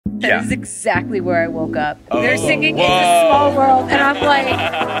That is exactly where I woke up. Oh, They're singing whoa. It's a Small World, and I'm like,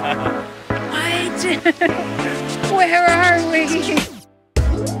 what? Where are we?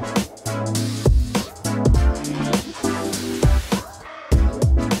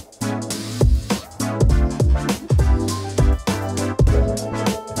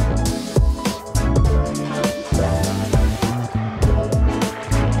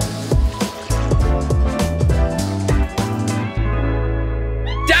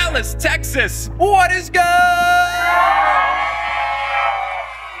 Texas, what is good?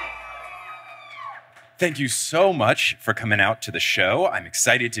 Thank you so much for coming out to the show. I'm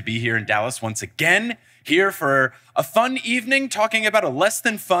excited to be here in Dallas once again, here for a fun evening talking about a less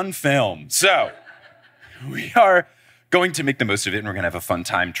than fun film. So, we are going to make the most of it, and we're going to have a fun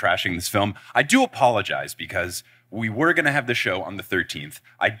time trashing this film. I do apologize because we were going to have the show on the 13th.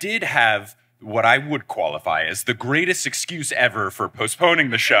 I did have what I would qualify as the greatest excuse ever for postponing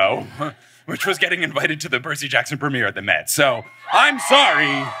the show, which was getting invited to the Percy Jackson premiere at the Met. So I'm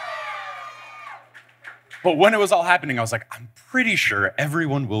sorry. But when it was all happening, I was like, I'm pretty sure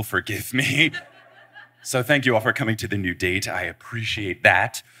everyone will forgive me. So thank you all for coming to the new date. I appreciate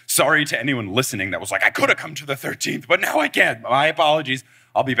that. Sorry to anyone listening that was like, I could have come to the 13th, but now I can't. My apologies.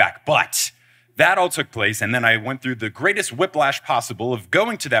 I'll be back. But that all took place, and then I went through the greatest whiplash possible of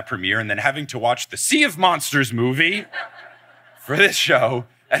going to that premiere and then having to watch the Sea of Monsters movie for this show.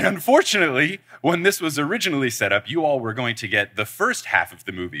 And unfortunately, when this was originally set up, you all were going to get the first half of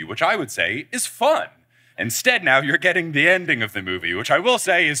the movie, which I would say is fun. Instead, now you're getting the ending of the movie, which I will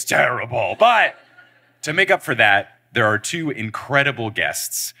say is terrible. But to make up for that, there are two incredible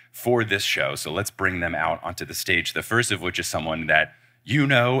guests for this show, so let's bring them out onto the stage. The first of which is someone that you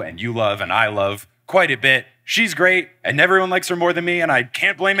know and you love and I love quite a bit. She's great, and everyone likes her more than me, and I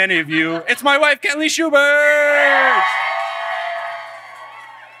can't blame any of you. It's my wife, Mike Schubert!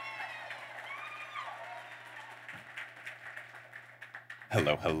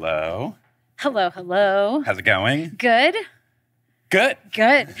 Hello, hello. Hello, hello. How's it going? Good? Good.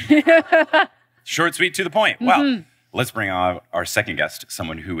 Good. Short, sweet, to the point. Well, let's bring on our second guest,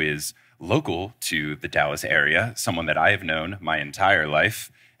 someone who is local to the Dallas area, someone that I have known my entire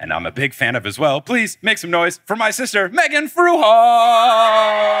life, and I'm a big fan of as well. Please make some noise for my sister, Meghan Fruehauf!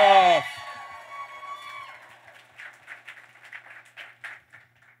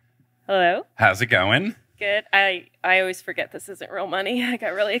 Hello. How's it going? Good. I always forget this isn't real money. I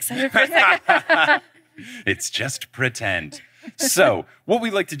got really excited for a second. It's just pretend. So, what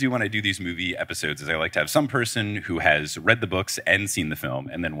we like to do when I do these movie episodes is I like to have some person who has read the books and seen the film,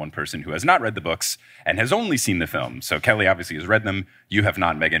 and then one person who has not read the books and has only seen the film. So, Kelly obviously has read them. You have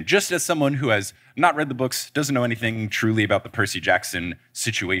not, Meghan. Just as someone who has not read the books, doesn't know anything truly about the Percy Jackson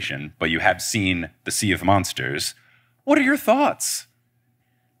situation, but you have seen The Sea of Monsters, what are your thoughts?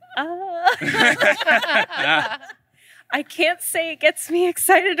 I can't say it gets me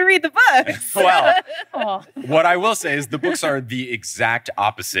excited to read the books. Well, what I will say is the books are the exact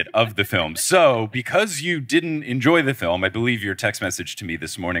opposite of the film. So because you didn't enjoy the film, I believe your text message to me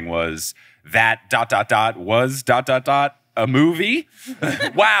this morning was that ... was ... a movie.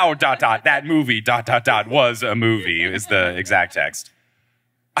 Wow, ... that movie ... was a movie is the exact text.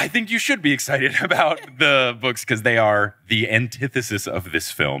 I think you should be excited about the books because they are the antithesis of this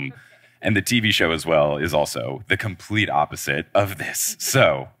film. And the TV show as well is also the complete opposite of this.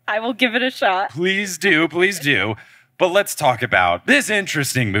 So I will give it a shot. Please do, please do. But let's talk about this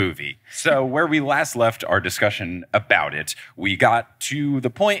interesting movie. So where we last left our discussion about it, we got to the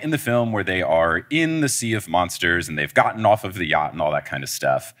point in the film where they are in the Sea of Monsters and they've gotten off of the yacht and all that kind of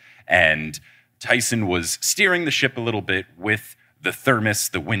stuff. And Tyson was steering the ship a little bit with the thermos.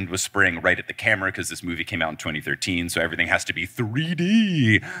 The wind was spraying right at the camera because this movie came out in 2013, so everything has to be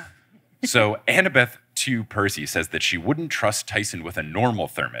 3D. So Annabelle to Percy says that she wouldn't trust Tyson with a normal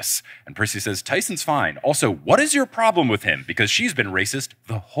thermos. And Percy says, Tyson's fine. Also, what is your problem with him? Because she's been racist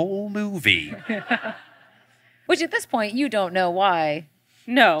the whole movie. Which at this point, you don't know why.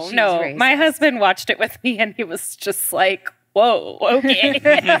 No. Racist. My husband watched it with me and he was just like, whoa, okay.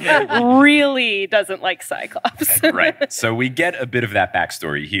 Really doesn't like Cyclopes. Right. So we get a bit of that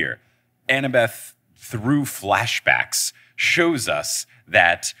backstory here. Annabelle, through flashbacks, shows us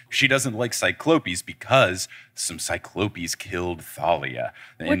that she doesn't like Cyclopes because some Cyclopes killed Thalia.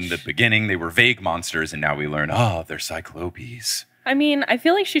 In the beginning, they were vague monsters, and now we learn, oh, they're Cyclopes. I mean, I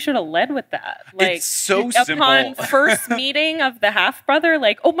feel like she should have led with that. Like, it's so upon simple. first meeting of the half-brother,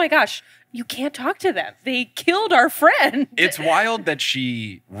 like, oh my gosh, you can't talk to them. They killed our friend. It's wild that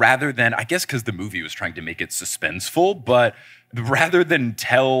she, rather than, I guess because the movie was trying to make it suspenseful, but rather than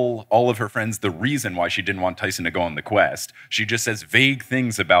tell all of her friends the reason why she didn't want Tyson to go on the quest, she just says vague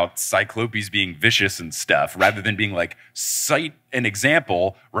things about Cyclopes being vicious and stuff, rather than being like, cite an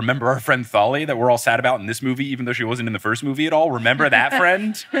example. Remember our friend Thali that we're all sad about in this movie, even though she wasn't in the first movie at all? Remember that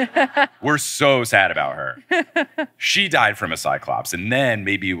friend? We're so sad about her. She died from a Cyclops, and then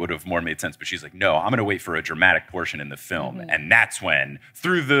maybe it would have more made sense, but she's like, no, I'm going to wait for a dramatic portion in the film, and that's when,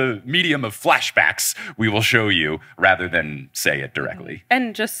 through the medium of flashbacks, we will show you, rather than say it directly.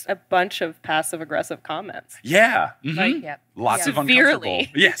 And just a bunch of passive-aggressive comments. Yeah. Like, Lots of severely. uncomfortable.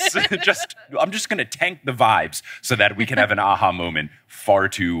 Yes. I'm just going to tank the vibes so that we can have an aha moment far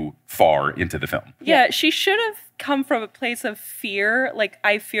too far into the film. Yeah, she should have come from a place of fear. Like,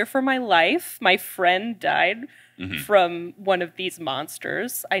 I fear for my life. My friend died from one of these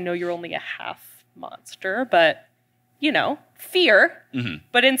monsters. I know you're only a half monster, but, you know, fear.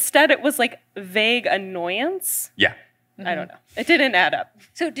 But instead it was like vague annoyance. Yeah. I don't know. It didn't add up.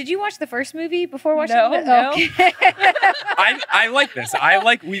 So did you watch the first movie before watching No, it? no. Okay. I like this. I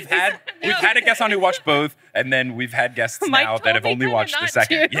like we've had a guest on who watched both, and then we've had guests Mike now told that have me only kinda watched the not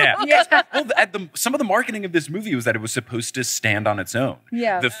second. to. Yeah. Well, some of the marketing of this movie was that it was supposed to stand on its own.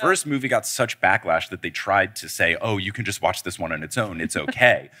 Yeah. The first movie got such backlash that they tried to say, oh, you can just watch this one on its own. It's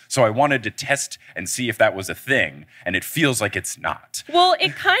okay. So I wanted to test and see if that was a thing, and it feels like it's not. Well,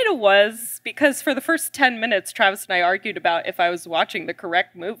 it kind of was, because for the first 10 minutes, Travis and I argued about if I was watching the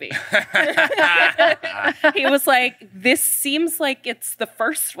correct movie. He was like, this seems like it's the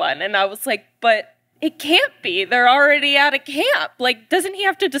first one. And I was like, but it can't be. They're already at a camp. Like, doesn't he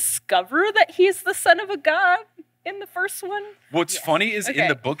have to discover that he's the son of a god in the first one? What's funny is in Okay.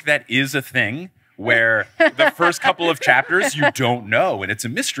 the book that is a thing where the first couple of chapters you don't know, and it's a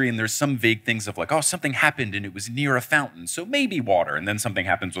mystery, and there's some vague things of like, oh, something happened and it was near a fountain, so maybe water, and then something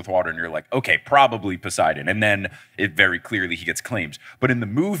happens with water and you're like, okay, probably Poseidon, and then it very clearly he gets claimed. But in the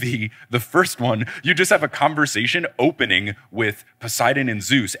movie, the first one, you just have a conversation opening with Poseidon and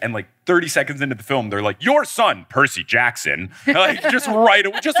Zeus, and like 30 seconds into the film, they're like, your son, Percy Jackson, like just right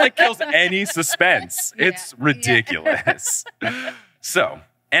away, just like kills any suspense. It's ridiculous. So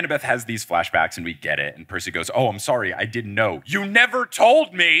Annabeth has these flashbacks and we get it. And Percy goes, oh, I'm sorry, I didn't know. You never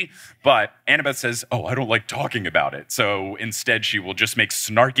told me. But Annabeth says, oh, I don't like talking about it. So instead, she will just make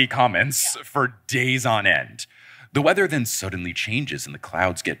snarky comments for days on end. The weather then suddenly changes and the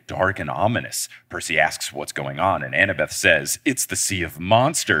clouds get dark and ominous. Percy asks what's going on, and Annabeth says, it's the Sea of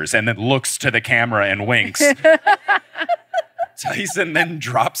Monsters, and then looks to the camera and winks. Tyson then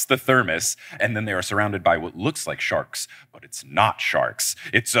drops the thermos, and then they are surrounded by what looks like sharks, but it's not sharks.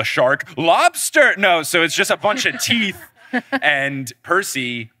 It's a shark lobster. No, so it's just a bunch of teeth. And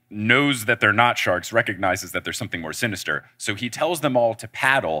Percy knows that they're not sharks, recognizes that there's something more sinister. So he tells them all to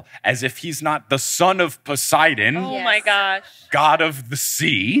paddle as if he's not the son of Poseidon, Oh my gosh. god of the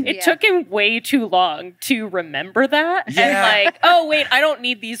sea. It took him way too long to remember that. Yeah. And like, oh, wait, I don't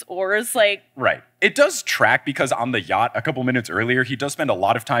need these oars. Like, Right. It does track because on the yacht a couple minutes earlier, he does spend a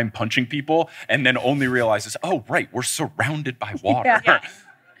lot of time punching people and then only realizes, oh, right, we're surrounded by water. Yeah.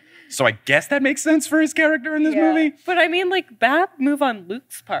 So I guess that makes sense for his character in this movie. but I mean, like, bad move on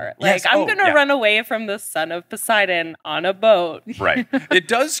Luke's part. Like, Yes. I'm Oh, going to yeah. run away from the son of Poseidon on a boat. Right. It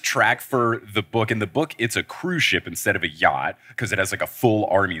does track for the book. In the book, it's a cruise ship instead of a yacht because it has like a full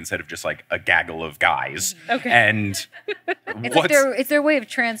army instead of just like a gaggle of guys. Okay. And It's like it's their way of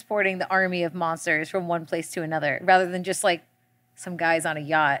transporting the army of monsters from one place to another, rather than just like some guys on a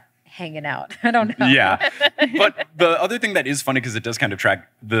yacht hanging out. I don't know. Yeah. But the other thing that is funny, because it does kind of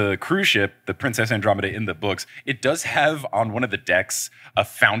track the cruise ship, the Princess Andromeda in the books, it does have on one of the decks a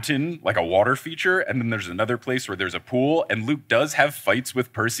fountain, like a water feature, and then there's another place where there's a pool, and Luke does have fights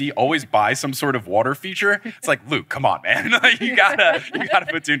with Percy, always by some sort of water feature. It's like, Luke, come on, man. you gotta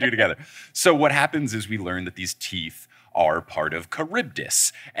put two and two together. So what happens is we learn that these teeth are part of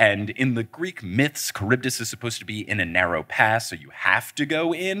Charybdis. And in the Greek myths, Charybdis is supposed to be in a narrow pass, so you have to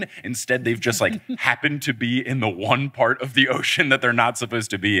go in. Instead, they've just like happened to be in the one part of the ocean that they're not supposed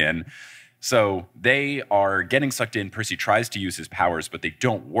to be in. So they are getting sucked in. Percy tries to use his powers, but they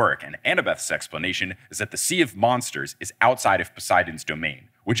don't work. And Annabeth's explanation is that the Sea of Monsters is outside of Poseidon's domain,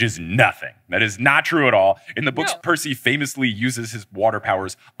 which is nothing. That is not true at all. In the books, Percy famously uses his water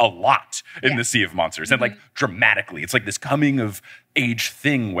powers a lot in the Sea of Monsters, and like dramatically. It's like this coming of age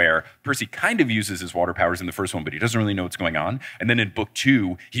thing where Percy kind of uses his water powers in the first one, but he doesn't really know what's going on. And then in book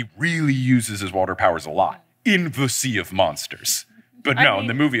 2, he really uses his water powers a lot in the Sea of Monsters. But no, in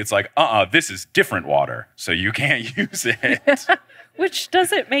the movie, it's like, this is different water, so you can't use it. Which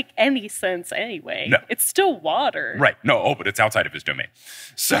doesn't make any sense anyway. No. It's still water. Right. No, but it's outside of his domain.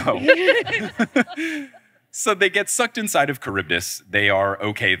 So So they get sucked inside of Charybdis. They are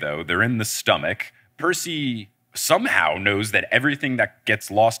okay, though. They're in the stomach. Percy somehow knows that everything that gets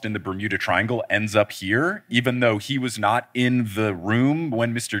lost in the Bermuda Triangle ends up here, even though he was not in the room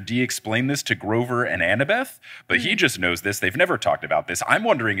when Mr. D explained this to Grover and Annabeth. But he just knows this. They've never talked about this. I'm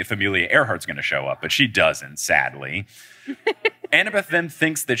wondering if Amelia Earhart's going to show up, but she doesn't, sadly. Annabeth then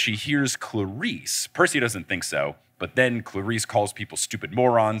thinks that she hears Clarice. Percy doesn't think so. But then Clarice calls people stupid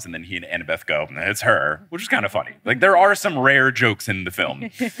morons, and then he and Annabeth go, it's her, which is kind of funny. Like, there are some rare jokes in the film.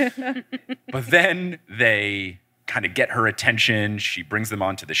 But then they kind of get her attention. She brings them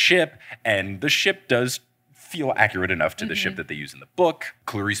onto the ship, and the ship does feel accurate enough to the ship that they use in the book.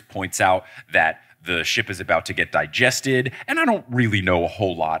 Clarice points out that the ship is about to get digested, and I don't really know a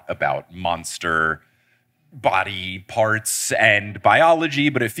whole lot about monster body parts and biology,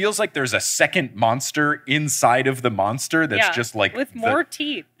 but it feels like there's a second monster inside of the monster that's just like with more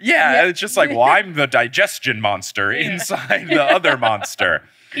teeth. Yeah, it's just like, well, I'm the digestion monster inside the other monster.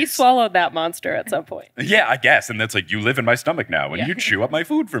 He swallowed that monster at some point. Yeah, I guess. And that's like, you live in my stomach now and you chew up my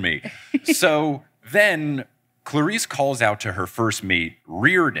food for me. So then Clarice calls out to her first mate,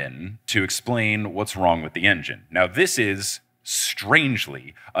 Reardon, to explain what's wrong with the engine. Now, this is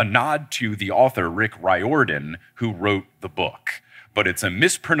strangely a nod to the author Rick Riordan, who wrote the book. But it's a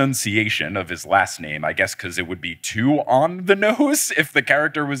mispronunciation of his last name, I guess because it would be too on the nose if the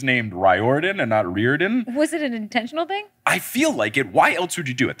character was named Riordan and not Reardon. Was it an intentional thing? I feel like it. Why else would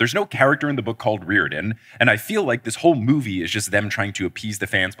you do it? There's no character in the book called Reardon, and I feel like this whole movie is just them trying to appease the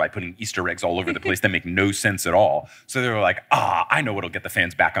fans by putting Easter eggs all over the place that make no sense at all. So they were like, I know what'll get the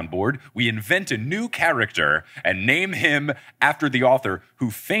fans back on board. We invent a new character and name him after the author who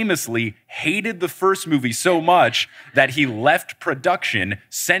famously hated the first movie so much that he left production,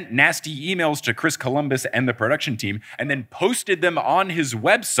 sent nasty emails to Chris Columbus and the production team, and then posted them on his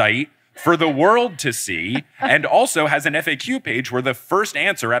website for the world to see, and also has an FAQ page where the first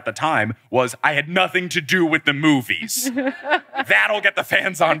answer at the time was, I had nothing to do with the movies. That'll get the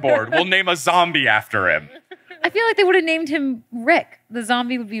fans on board. We'll name a zombie after him. I feel like they would have named him Rick. The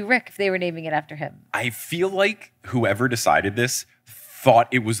zombie would be Rick if they were naming it after him. I feel like whoever decided this thought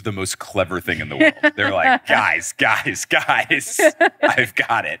it was the most clever thing in the world. They're like, guys, I've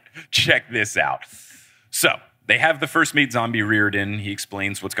got it. Check this out. So they have the first mate zombie Reardon. He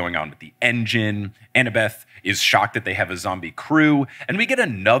explains what's going on with the engine. Annabeth is shocked that they have a zombie crew. And we get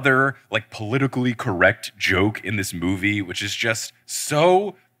another like politically correct joke in this movie, which is just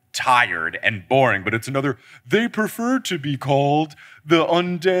so tired and boring, but it's another, they prefer to be called the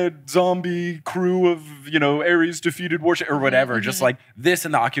undead zombie crew of, Ares defeated warship or whatever. Just like this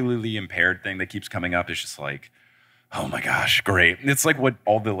and the ocularly impaired thing that keeps coming up is just like, oh my gosh, great. It's like what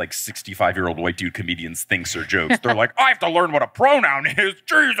all the like 65-year-old white dude comedians thinks are jokes. They're like, I have to learn what a pronoun is.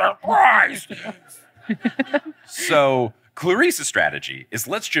 Jesus Christ. So Clarice's strategy is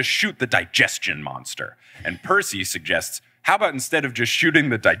let's just shoot the digestion monster. And Percy suggests, how about instead of just shooting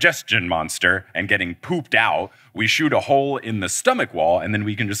the digestion monster and getting pooped out, we shoot a hole in the stomach wall and then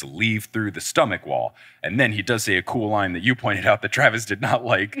we can just leave through the stomach wall. And then he does say a cool line that you pointed out that Travis did not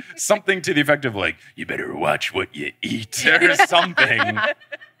like, something to the effect of like, you better watch what you eat or something.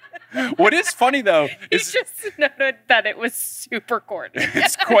 What is funny though is he just noted that it was super corny.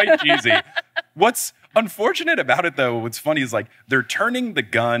 It's quite cheesy. What's unfortunate about it though, what's funny is like they're turning the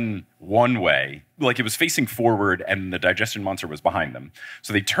gun one way, like it was facing forward and the digestion monster was behind them.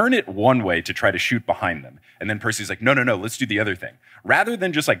 So they turn it one way to try to shoot behind them. And then Percy's like, no, let's do the other thing. Rather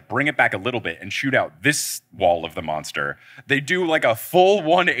than just like bring it back a little bit and shoot out this wall of the monster, they do like a full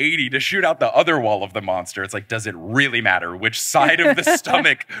 180 to shoot out the other wall of the monster. It's like, does it really matter which side of the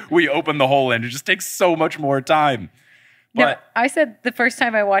stomach we open the hole in? It just takes so much more time. But no, I said the first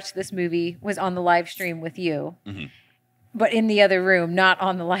time I watched this movie was on the live stream with you, but in the other room, not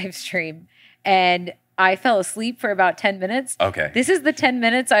on the live stream. And I fell asleep for about 10 minutes. Okay. This is the 10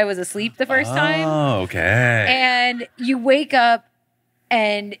 minutes I was asleep the first time. Oh, okay. And you wake up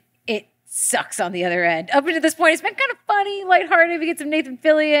and it sucks on the other end. Up until this point, it's been kind of funny, lighthearted. We get some Nathan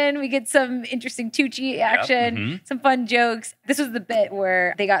Fillion. We get some interesting Tucci action, some fun jokes. This was the bit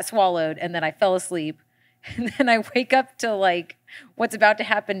where they got swallowed and then I fell asleep. And then I wake up to like what's about to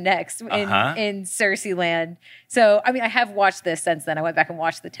happen next in Circe land. So, I mean, I have watched this since then. I went back and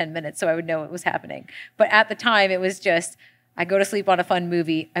watched the 10 minutes so I would know what was happening. But at the time, it was just, I go to sleep on a fun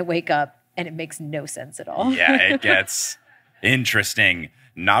movie, I wake up, and it makes no sense at all. Yeah, it gets interesting.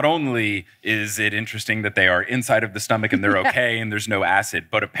 Not only is it interesting that they are inside of the stomach and they're okay and there's no acid,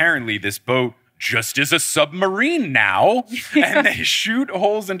 but apparently this boat just is a submarine now. And they shoot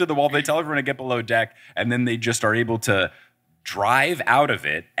holes into the wall. They tell everyone to get below deck. And then they just are able to drive out of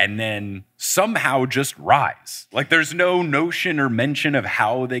it and then somehow just rise. Like there's no notion or mention of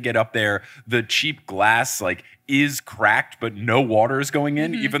how they get up there. The cheap glass like is cracked, but no water is going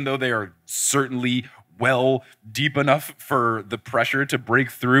in, even though they are certainly well deep enough for the pressure to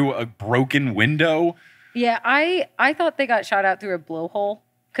break through a broken window. Yeah, I thought they got shot out through a blowhole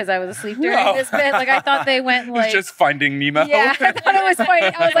because I was asleep during this bit. Like I thought they went like it's just Finding Nemo. Yeah, I thought it was funny.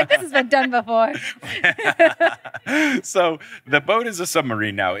 I was like, this has been done before. So the boat is a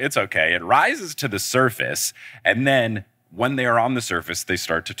submarine now. It's okay. It rises to the surface, and then when they are on the surface, they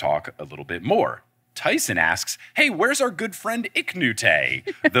start to talk a little bit more. Tyson asks, hey, where's our good friend Icknute?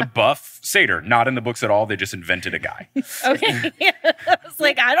 The buff satyr. Not in the books at all. They just invented a guy. Okay. I was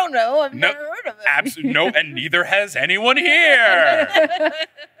like, I don't know. I've never heard of him. Absolutely no, and neither has anyone here.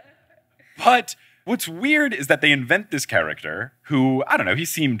 But what's weird is that they invent this character who, I don't know, he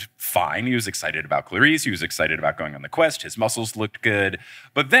seemed fine. He was excited about Clarice. He was excited about going on the quest. His muscles looked good.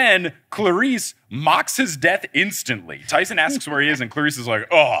 But then Clarice mocks his death instantly. Tyson asks where he is, and Clarice is like,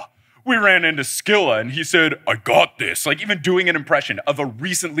 oh, we ran into Scylla, and he said, I got this. Like, even doing an impression of a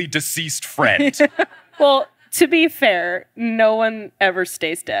recently deceased friend. Well, to be fair, no one ever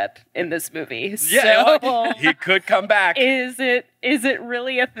stays dead in this movie. Yeah, so he could come back. Is it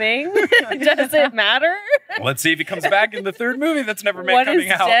really a thing? Does it matter? Let's see if he comes back in the third movie that's never made What coming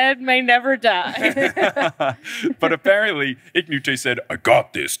is out. dead may never die. But apparently, Icknute said, I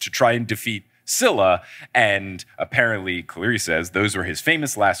got this, to try and defeat Scylla, and apparently Clarice says those were his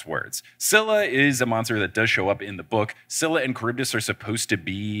famous last words. Scylla is a monster that does show up in the book. Scylla and Charybdis are supposed to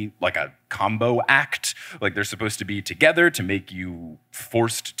be like a combo act. Like they're supposed to be together to make you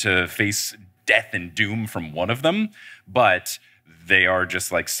forced to face death and doom from one of them. But they are just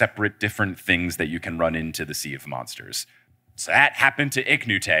like separate different things that you can run into the Sea of Monsters. So that happened to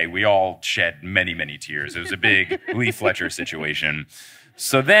Icknute. We all shed many, many tears. It was a big Lee Fletcher situation.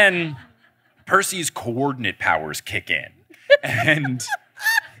 So then Percy's coordinate powers kick in. And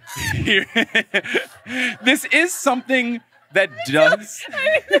this is something that does... I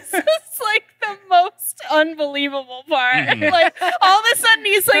mean, this is like the most unbelievable part. Like, all of a sudden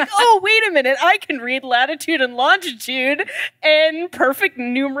he's like, oh, wait a minute, I can read latitude and longitude and perfect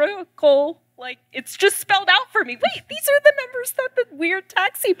numerical... Like, it's just spelled out for me. Wait, these are the numbers that the weird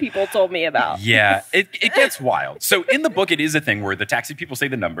taxi people told me about. Yeah, it gets wild. So in the book, it is a thing where the taxi people say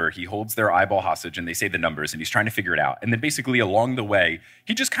the number, he holds their eyeball hostage, and they say the numbers, and he's trying to figure it out. And then basically along the way,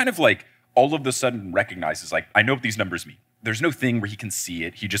 he just kind of like all of a sudden recognizes, like, I know what these numbers mean. There's no thing where he can see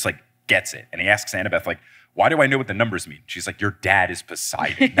it. He just like gets it. And he asks Annabelle, like, why do I know what the numbers mean? She's like, your dad is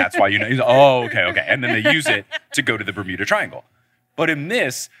Poseidon. That's why you know. He's like, oh, okay. And then they use it to go to the Bermuda Triangle. But in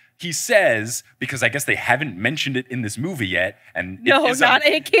this, he says, because I guess they haven't mentioned it in this movie yet, and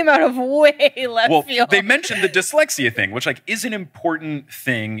it came out of way left field. They mentioned the dyslexia thing, which like is an important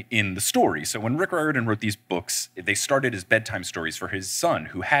thing in the story. So when Rick Riordan wrote these books, they started as bedtime stories for his son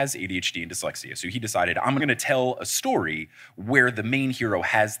who has ADHD and dyslexia. So he decided, I'm going to tell a story where the main hero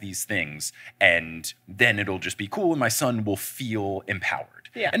has these things, and then it'll just be cool, and my son will feel empowered.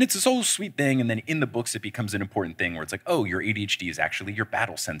 Yeah. And it's this whole sweet thing, and then in the books it becomes an important thing where it's like, oh, your ADHD is actually your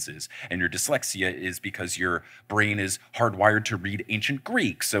battle senses, and your dyslexia is because your brain is hardwired to read ancient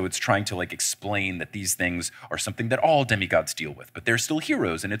Greek, so it's trying to like explain that these things are something that all demigods deal with, but they're still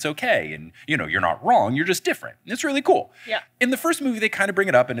heroes, and it's okay, and you know, you're not wrong, you're just different. And it's really cool. Yeah. In the first movie, they kind of bring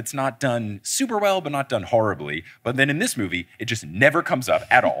it up, and it's not done super well, but not done horribly. But then in this movie, it just never comes up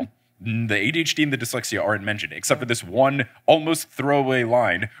at all. The ADHD and the dyslexia aren't mentioned, except for this one almost throwaway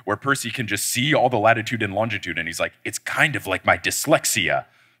line where Percy can just see all the latitude and longitude, and he's like, it's kind of like my dyslexia,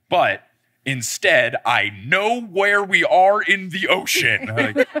 but instead, I know where we are in the ocean.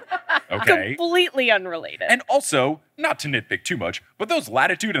 Like, okay. Completely unrelated. And also, not to nitpick too much, but those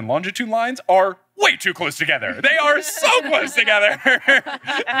latitude and longitude lines are way too close together. They are so close together.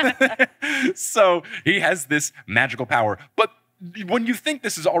 So he has this magical power, but when you think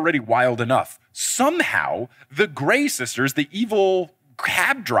this is already wild enough, somehow the Grey sisters, the evil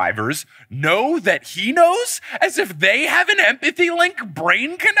cab drivers, know that he knows, as if they have an empathy link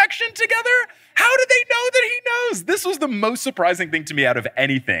brain connection together. How do they know that he knows? This was the most surprising thing to me out of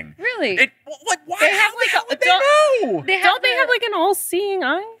anything. Really? Like, why? How would they know? Don't they have like an all-seeing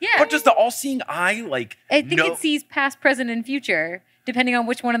eye? Yeah. But does the all-seeing eye like? I think it sees past, present, and future, depending on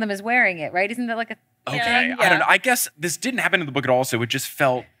which one of them is wearing it, right? Isn't that like a Okay, Yeah. I don't know. I guess this didn't happen in the book at all, so it just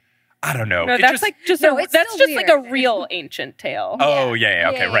felt, I don't know. No, It that's just, like just No, a, it's that's still just like a weird. real ancient tale. Oh yeah,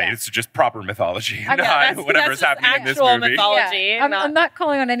 okay, Yeah, right. yeah. It's just proper mythology, I know, not whatever's that's happening in this actual movie. mythology. I'm not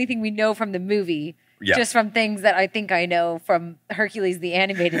calling on anything we know from the movie. Yeah. Just from things that I think I know from Hercules, the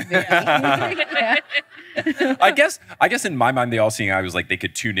animated movie. Yeah. I guess in my mind, they all seeing I was like they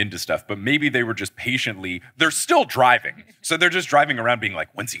could tune into stuff, but maybe they were just patiently. They're still driving, so they're just driving around, being like,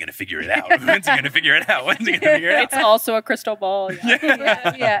 "When's he gonna figure it out? When's he gonna figure it out? When's he gonna figure it out?" It's also a crystal ball.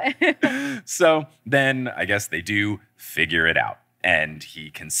 Yeah. So then I guess they do figure it out. And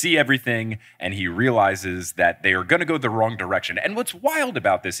he can see everything, and he realizes that they are going to go the wrong direction. And what's wild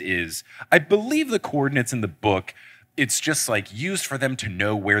about this is, I believe the coordinates in the book, it's just like used for them to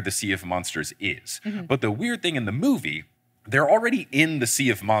know where the Sea of Monsters is. But the weird thing in the movie, they're already in the Sea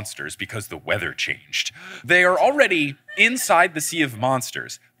of Monsters because the weather changed. They are already inside the Sea of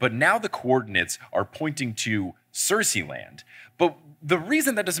Monsters, but now the coordinates are pointing to Circe land. But the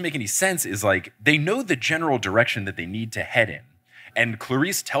reason that doesn't make any sense is like they know the general direction that they need to head in. And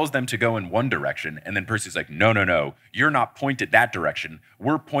Clarice tells them to go in one direction, and then Percy's like, no, you're not pointed that direction.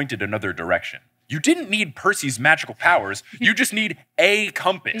 We're pointed another direction. You didn't need Percy's magical powers. You just need a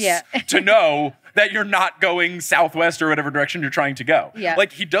compass to know that you're not going southwest or whatever direction you're trying to go. Yeah.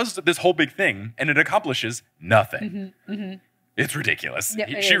 Like, he does this whole big thing, and it accomplishes nothing. It's ridiculous.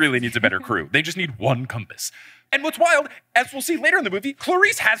 She really needs a better crew. They just need one compass. And what's wild, as we'll see later in the movie,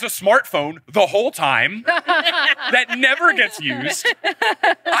 Clarice has a smartphone the whole time that never gets used.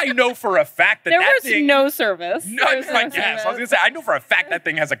 I know for a fact that there that was thing... no service. No, I was going to say, I know for a fact that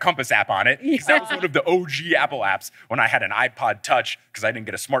thing has a compass app on it. Because that was one of the OG Apple apps when I had an iPod Touch, because I didn't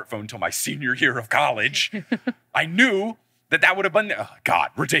get a smartphone until my senior year of college. I knew that that would have been... Oh,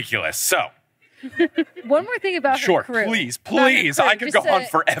 God, ridiculous. So... One more thing about her crew. Please. I could go on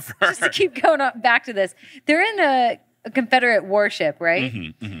forever. Just to keep going back to this. They're in a Confederate warship,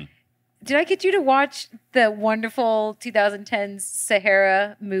 right? Did I get you to watch the wonderful 2010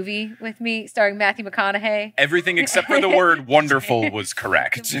 Sahara movie with me starring Matthew McConaughey? Everything except for the word wonderful was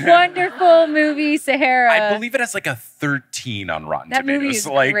correct. Wonderful movie, Sahara. I believe it has like a 13 on Rotten that Tomatoes. Movie is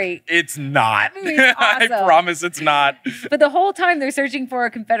like, great. It's not. That movie is awesome. I promise it's not. But the whole time they're searching for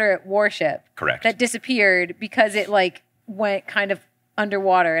a Confederate warship. Correct. That disappeared because it like went kind of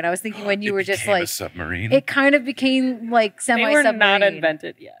underwater. And I was thinking when you were just like... a submarine? It kind of became like semi-submarine. They were not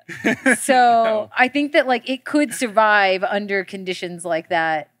invented yet. So No. I think that like it could survive under conditions like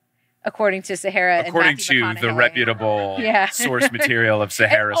that, according to Sahara According and Matthew to McConaughey. the reputable Yeah. source material of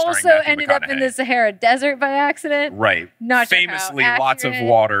Sahara It starring also Matthew ended up in the McConaughey. Sahara Desert by accident. Right. Not sure Famously, how lots of accurate.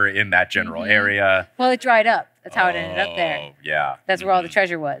 water in that general area. Well, it dried up. That's how it ended up there. Oh, yeah. That's where all the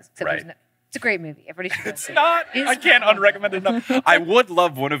treasure was. Except Right. there's no, it's a great movie. Everybody should go It's see it. not. It's I can't fun. unrecommend it enough. I would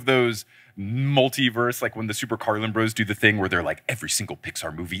love one of those multiverse, like when the Super Carlin Bros do the thing where they're like, every single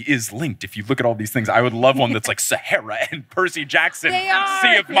Pixar movie is linked. If you look at all these things, I would love one that's like Sahara and Percy Jackson, They are.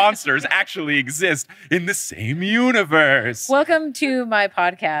 Sea of Monsters actually exist in the same universe. Welcome to my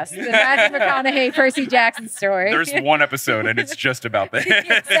podcast, the Matthew McConaughey Percy Jackson story. There's one episode and it's just about this.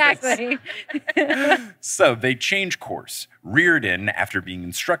 Exactly. So they change course. Reardon, after being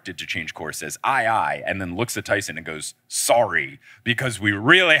instructed to change course, says, aye, and then looks at Tyson and goes, sorry, because we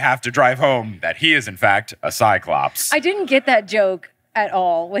really have to drive home that he is, in fact, a Cyclops. I didn't get that joke at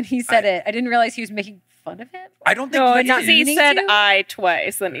all when he said it. I didn't realize he was making fun of him. I don't think No, he not is. he meaning said to? I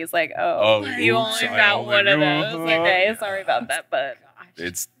twice, and he's like, oh, you only oops, I got only one of knew- those. Okay, sorry about that, but...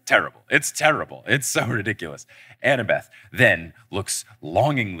 It's terrible. It's terrible. It's so ridiculous. Annabeth then looks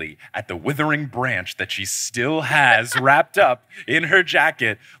longingly at the withering branch that she still has wrapped up in her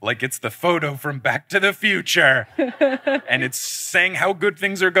jacket like it's the photo from Back to the Future. And it's saying how good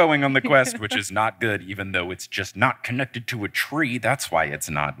things are going on the quest, which is not good, even though it's just not connected to a tree. That's why it's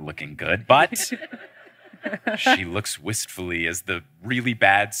not looking good. But she looks wistfully as the really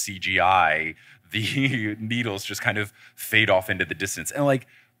bad CGI, the needles just kind of fade off into the distance. And like,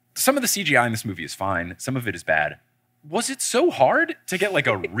 some of the CGI in this movie is fine. Some of it is bad. Was it so hard to get like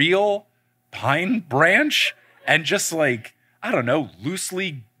a real pine branch and just like, I don't know,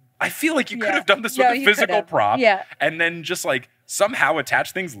 loosely, I feel like you could have done this with a you physical could've. prop Yeah. and then just like somehow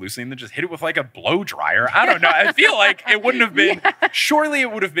attach things loosely and then just hit it with like a blow dryer. I don't know. I feel like it wouldn't have been, surely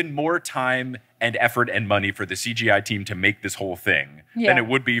it would have been more time and effort and money for the CGI team to make this whole thing than it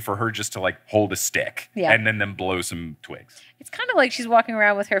would be for her just to like hold a stick and then blow some twigs. It's kind of like she's walking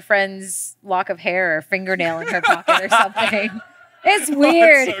around with her friend's lock of hair or fingernail in her pocket or something. It's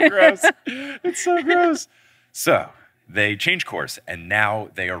weird. It's so gross. It's so gross. So they change course and now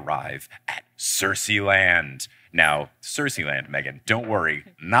they arrive at Circe Land. Now, Circe Land, Megan, don't worry,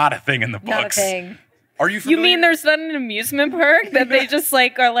 not a thing in the books. Not a thing. Are you You familiar? mean there's not an amusement park that they just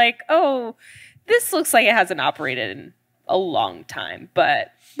like are like, oh, this looks like it hasn't operated in a long time,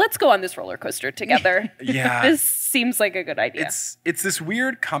 but let's go on this roller coaster together. Yeah. This seems like a good idea. It's this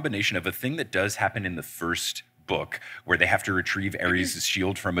weird combination of a thing that does happen in the first book where they have to retrieve Ares'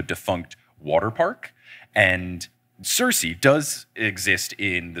 shield from a defunct water park, and Circe does exist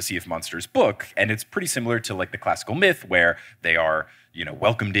in the Sea of Monsters book, and it's pretty similar to like the classical myth where they are, you know,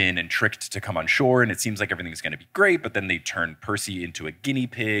 welcomed in and tricked to come on shore, and it seems like everything's going to be great, but then they turn Percy into a guinea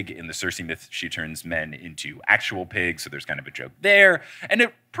pig. In the Circe myth, she turns men into actual pigs, so there's kind of a joke there, and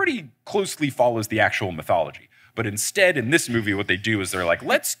it pretty closely follows the actual mythology. But instead, in this movie, what they do is they're like,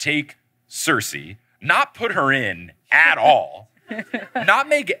 let's take Circe, not put her in at all, not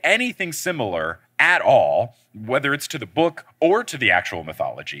make anything similar at all, whether it's to the book or to the actual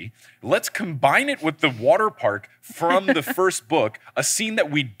mythology. Let's combine it with the water park from the first book, a scene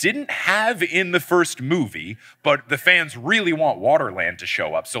that we didn't have in the first movie, but the fans really want Waterland to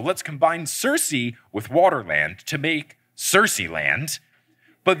show up. So let's combine Circe with Waterland to make Circeland.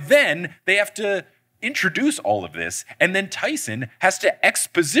 But then they have to introduce all of this, and then Tyson has to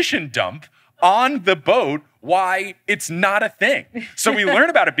exposition dump on the boat why it's not a thing. So we learn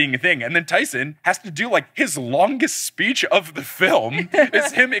about it being a thing, and then Tyson has to do like his longest speech of the film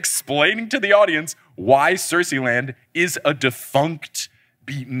is him explaining to the audience why Circeland is a defunct,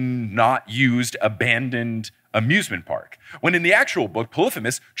 beaten, not used, abandoned amusement park. When in the actual book,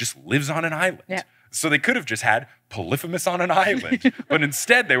 Polyphemus just lives on an island. Yeah. So they could have just had Polyphemus on an island, but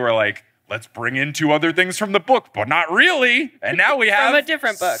instead they were like, let's bring in two other things from the book, but not really. And now we have... From a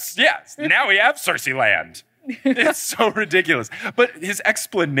different book. Yes, now we have Circeland. It's so ridiculous. But his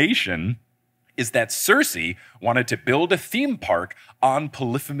explanation is that Circe wanted to build a theme park on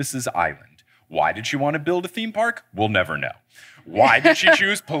Polyphemus's island. Why did she want to build a theme park? We'll never know. Why did she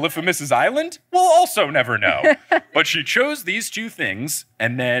choose Polyphemus's island? We'll also never know. But she chose these two things,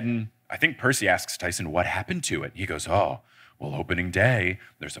 and then I think Percy asks Tyson what happened to it. He goes, oh, well, opening day,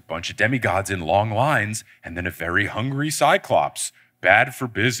 there's a bunch of demigods in long lines, and then a very hungry Cyclops. Bad for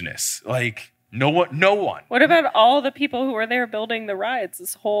business. Like, no one. What about all the people who were there building the rides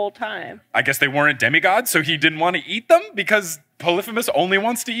this whole time? I guess they weren't demigods, so he didn't want to eat them because Polyphemus only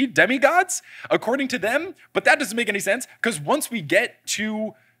wants to eat demigods, according to them. But that doesn't make any sense, because once we get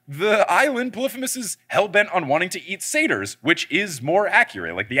to the island, Polyphemus is hell-bent on wanting to eat satyrs, which is more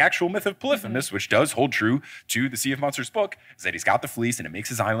accurate. Like the actual myth of Polyphemus, which does hold true to the Sea of Monsters book, is that he's got the fleece and it makes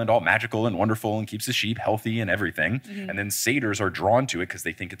his island all magical and wonderful and keeps his sheep healthy and everything. And then satyrs are drawn to it because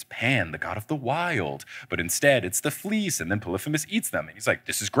they think it's Pan, the god of the wild. But instead, it's the fleece, and then Polyphemus eats them. And he's like,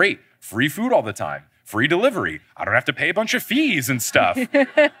 this is great. Free food all the time. Free delivery. I don't have to pay a bunch of fees and stuff.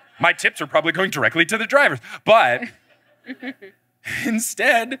 My tips are probably going directly to the drivers. But...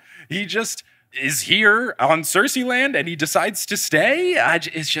 instead, he just is here on Circeland and he decides to stay.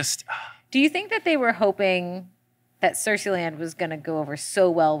 It's just... Do you think that they were hoping that Circeland was going to go over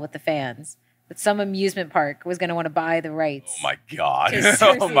so well with the fans that some amusement park was going to want to buy the rights? Oh my God.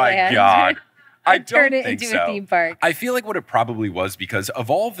 Oh my God. I don't turn it think into so. a theme park. I feel like what it probably was because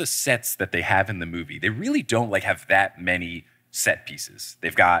of all the sets that they have in the movie, they really don't like have that many set pieces.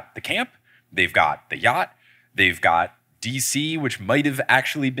 They've got the camp, they've got the yacht, they've got DC, which might have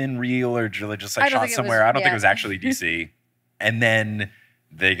actually been real or just like shot somewhere. I don't think it was actually DC. And then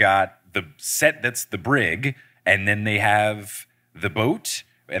they got the set that's the brig, and then they have the boat,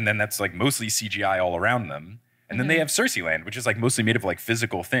 and then that's like mostly CGI all around them. And then they have Circeland, which is like mostly made of like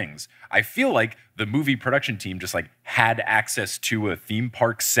physical things. I feel like the movie production team just like had access to a theme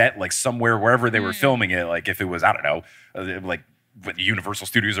park set, like somewhere, wherever they were filming it. Like if it was, I don't know, like Universal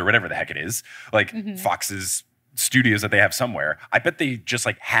Studios or whatever the heck it is, like Fox's studios that they have somewhere. I bet they just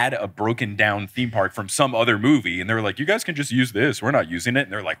like had a broken down theme park from some other movie and they were like, you guys can just use this, we're not using it.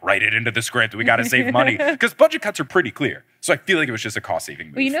 And they're like, write it into the script, we got to save money, because budget cuts are pretty clear. So I feel like it was just a cost saving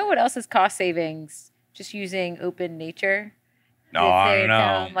move. Well, you know what else is cost savings? Just using open nature. No, I don't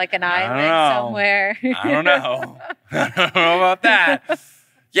know. Like an island somewhere. I don't know. I don't know about that.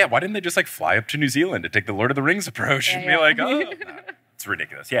 Yeah, why didn't they just like fly up to New Zealand to take the Lord of the Rings approach and be like, oh, no. It's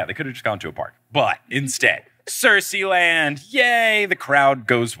ridiculous. Yeah, they could have just gone to a park. But instead, Circeland, yay, the crowd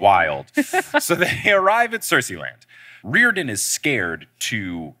goes wild. So they arrive at Circeland. Reardon is scared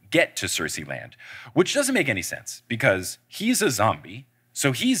to get to Circeland, which doesn't make any sense because he's a zombie,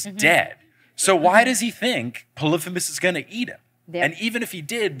 so he's dead. So why does he think Polyphemus is going to eat him? Yep. And even if he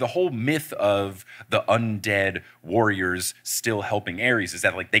did, the whole myth of the undead warriors still helping Ares is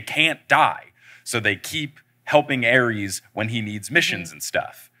that like they can't die. So they keep helping Ares when he needs missions and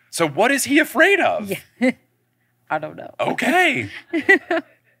stuff. So what is he afraid of? Yeah. I don't know. Okay.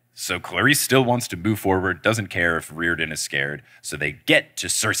 So Clarice still wants to move forward, doesn't care if Reardon is scared. So they get to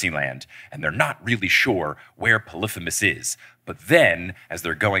Circe land, and they're not really sure where Polyphemus is. But then, as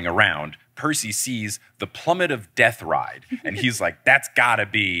they're going around, Percy sees the Plummet of Death ride, and he's like, that's gotta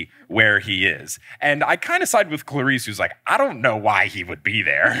be where he is. And I kind of side with Clarice, who's like, I don't know why he would be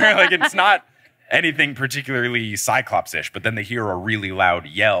there. Like, it's not anything particularly Cyclops-ish, but then they hear a really loud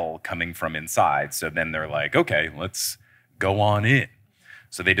yell coming from inside. So then they're like, okay, let's go on in.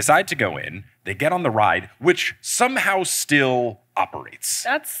 So they decide to go in. They get on the ride, which somehow still operates.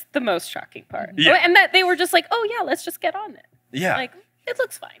 That's the most shocking part. Yeah. And that they were just like, oh yeah, let's just get on it. Yeah. Like, it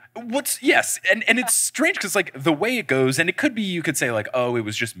looks fine. Yes, and it's strange because like the way it goes, and it could be, you could say like, oh, it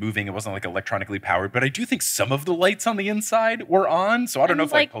was just moving, it wasn't like electronically powered, but I do think some of the lights on the inside were on, so I don't know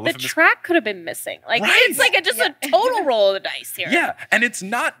if like the track could have been missing. Like, right. it's like a total roll of the dice here. Yeah, and it's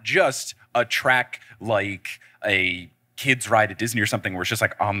not just a track like a kids ride at Disney or something where it's just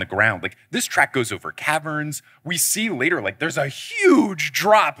like on the ground. Like this track goes over caverns. We see later like there's a huge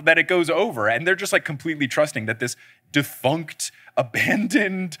drop that it goes over, and they're just like completely trusting that this defunct,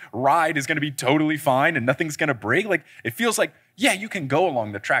 abandoned ride is going to be totally fine and nothing's going to break. Like it feels like, yeah, you can go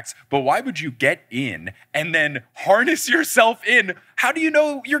along the tracks, but why would you get in and then harness yourself in? How do you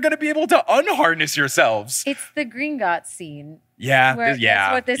know you're going to be able to unharness yourselves? It's the Gringotts scene. Yeah, That's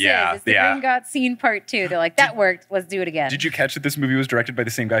what this is. It's the Gringotts scene part 2. They're like, that worked. Let's do it again. Did you catch that this movie was directed by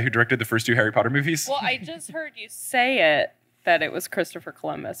the same guy who directed the first 2 Harry Potter movies? Well, I just heard you say it, that it was Christopher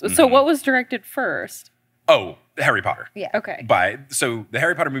Columbus. So what was directed first? Oh, Harry Potter. Yeah. Okay. So the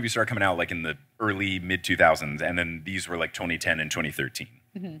Harry Potter movies started coming out like in the early mid-2000s, and then these were like 2010 and 2013.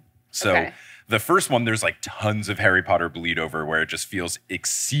 Mm-hmm. So the first one, there's like tons of Harry Potter bleed over where it just feels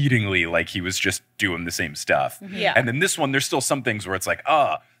exceedingly like he was just doing the same stuff. Mm-hmm. Yeah. And then this one, there's still some things where it's like,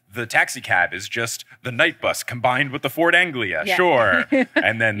 the taxi cab is just the night bus combined with the Ford Anglia. Yeah. Sure.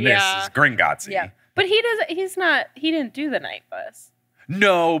 And then this is Gringotts. Yeah. But he didn't do the night bus.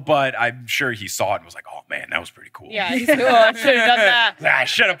 No, but I'm sure he saw it and was like, "Oh man, that was pretty cool." Yeah, he's like, "Oh, I should have done that. I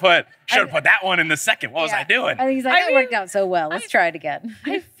should have put that one in the second. What was I doing?" I think he's like, "That worked out so well. Let's try it again."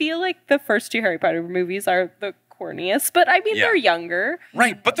 I feel like the first 2 Harry Potter movies are the corniest, but I mean they're younger,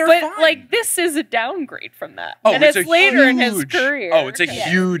 right? But they're fine. Like this is a downgrade from that. Oh, and it's later in his career. Oh, it's a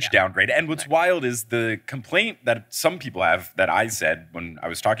huge downgrade. And what's wild is the complaint that some people have that I said when I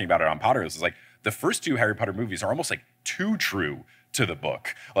was talking about it on Potterless is like the first 2 Harry Potter movies are almost like too true to the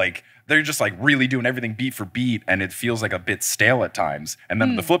book. Like they're just like really doing everything beat for beat, and it feels like a bit stale at times. And then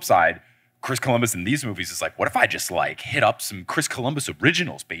on the flip side, Chris Columbus in these movies is like, what if I just like hit up some Chris Columbus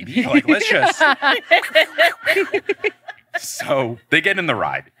originals, baby? Like let's just So they get in the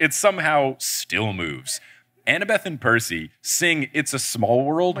ride. It somehow still moves. Annabeth and Percy sing It's a Small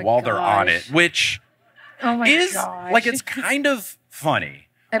World while they're on it, which is like, it's kind of funny.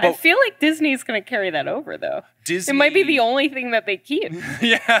 I feel like Disney's going to carry that over, though. It might be the only thing that they keep.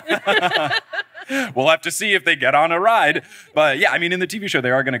 Yeah. We'll have to see if they get on a ride. But yeah, I mean, in the TV show, they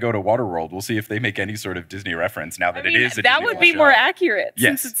are going to go to Waterworld. We'll see if they make any sort of Disney reference now that it is a Disney That would be show. more accurate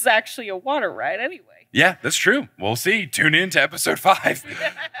Yes. since it's actually a water ride anyway. Yeah, that's true. We'll see. Tune in to episode 5.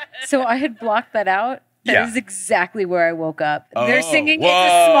 So I had blocked that out. That is exactly where I woke up. Oh, they're singing It's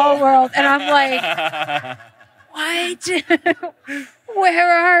a Small World. And I'm like, what?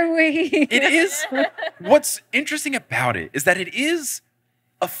 Where are we? It is. What's interesting about it is that it is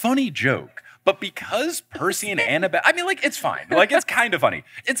a funny joke, but because Percy and Annabelle, I mean, like, it's fine. Like, it's kind of funny.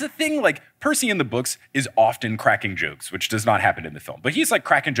 It's a thing, like, Percy in the books is often cracking jokes, which does not happen in the film. But he's, like,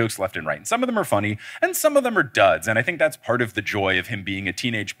 cracking jokes left and right. And some of them are funny, and some of them are duds. And I think that's part of the joy of him being a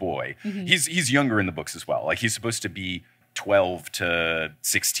teenage boy. Mm-hmm. He's younger in the books as well. Like, he's supposed to be 12 to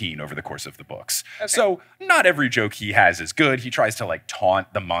 16 over the course of the books. Okay. So not every joke he has is good. He tries to like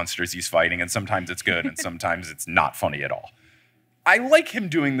taunt the monsters he's fighting, and sometimes it's good and sometimes it's not funny at all. I like him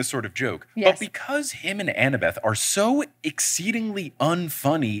doing this sort of joke, but because him and Annabeth are so exceedingly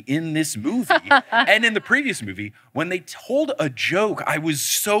unfunny in this movie and in the previous movie, when they told a joke, I was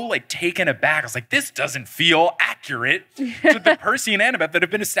so like taken aback. I was like, this doesn't feel accurate to the Percy and Annabeth that have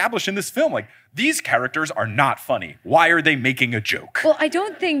been established in this film. Like, these characters are not funny. Why are they making a joke? Well, I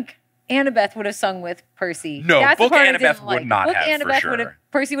don't think Annabeth would have sung with Percy. No, Book Annabeth would not have, for sure.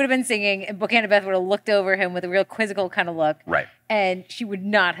 Percy would have been singing, and Book Annabeth would have looked over him with a real quizzical kind of look. Right. And she would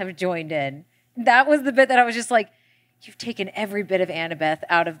not have joined in. That was the bit that I was just like, you've taken every bit of Annabeth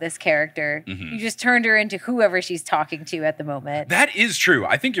out of this character. Mm-hmm. You just turned her into whoever she's talking to at the moment. That is true.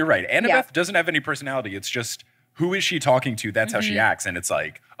 I think you're right. Annabeth doesn't have any personality. It's just, who is she talking to? That's how she acts. And it's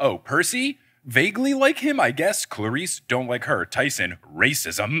like, oh, Percy? Vaguely like him, I guess. Clarice, don't like her. Tyson,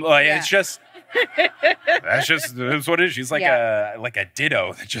 racism. Like, it's just, That's what it is. She's like a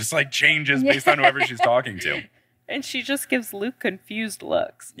ditto that just like changes based on whoever she's talking to. And she just gives Luke confused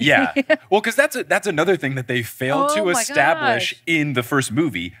looks. Yeah. Well, because that's another thing that they failed to my establish gosh. in the first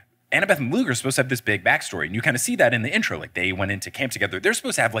movie. Annabeth and Luke are supposed to have this big backstory, and you kind of see that in the intro. Like, they went into camp together. They're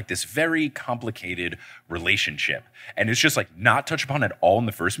supposed to have, like, this very complicated relationship. And it's just, like, not touched upon at all in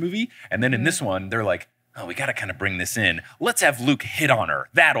the first movie. And then in this one, they're like, oh, we got to kind of bring this in. Let's have Luke hit on her.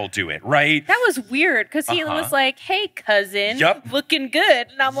 That'll do it, right? That was weird because he was like, hey, cousin, Yep. looking good.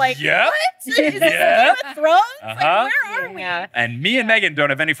 And I'm like, Yep. what? Is this Yep. Game of Thrones? Uh-huh. Like, where are we? Yeah. And me and Meghan don't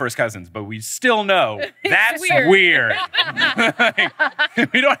have any first cousins, but we still know that's weird. weird.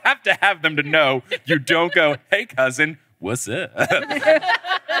 We don't have to have them to know. You don't go, hey, cousin, what's up?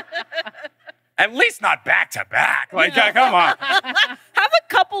 At least not back to back. Like, come on. Have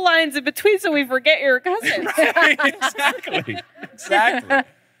a couple lines in between so we forget your cousin. Right, exactly.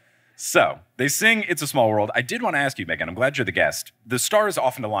 So they sing It's a Small World. I did want to ask you, Meghan, I'm glad you're the guest. The stars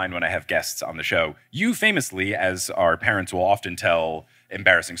often align when I have guests on the show. You famously, as our parents will often tell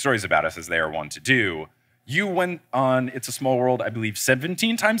embarrassing stories about us, as they are wont to do, you went on It's a Small World, I believe,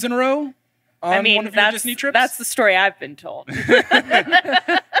 17 times in a row on one of your Disney trips? That's the story I've been told.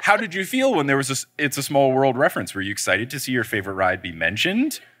 How did you feel when there was a It's a Small World reference? Were you excited to see your favorite ride be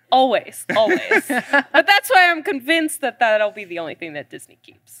mentioned? Always. But that's why I'm convinced that that'll be the only thing that Disney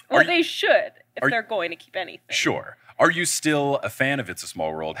keeps. Or they should, if they're going to keep anything. Sure. Are you still a fan of It's a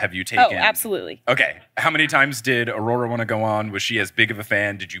Small World? Have you taken... Oh, absolutely. Okay. How many times did Aurora want to go on? Was she as big of a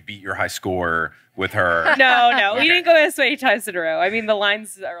fan? Did you beat your high score with her? No. Okay. We didn't go as many times in a row. I mean, the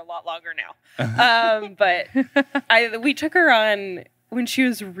lines are a lot longer now. But we took her on... when she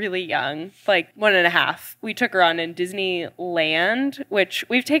was really young, like 1.5, we took her on in Disneyland, which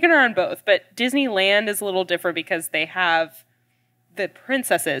we've taken her on both, but Disneyland is a little different because they have the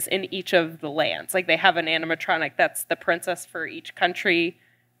princesses in each of the lands. Like, they have an animatronic that's the princess for each country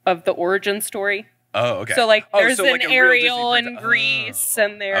of the origin story. Oh, okay. So, like, there's so an like a real Ariel Disney in princess. Greece,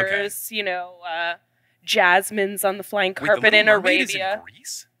 and there's, Jasmine's on the flying Wait, the carpet Little in Mermaid is in Arabia.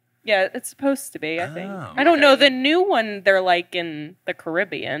 Greece? Yeah, it's supposed to be, I think. Oh, I don't know. okay. The new one, they're like in the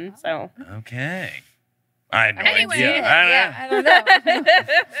Caribbean, so. Okay. I had no Anyway, idea. I don't know.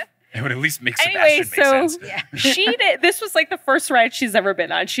 It would at least make Anyway, Sebastian make so sense. this was like the first ride she's ever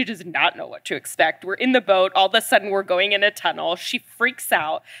been on. She does not know what to expect. We're in the boat. All of a sudden, we're going in a tunnel. She freaks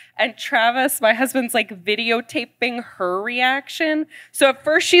out. And Travis, my husband's like videotaping her reaction. So at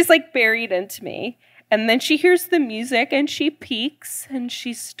first, she's like buried into me. And then she hears the music and she peeks and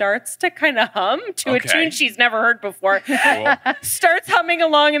she starts to kind of hum to a tune she's never heard before. Cool. Starts humming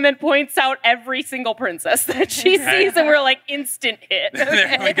along and then points out every single princess that she sees. And we're like, instant hit.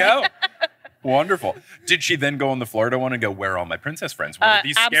 There we go. Wonderful. Did she then go on the Florida one and go, where are all my princess friends? What are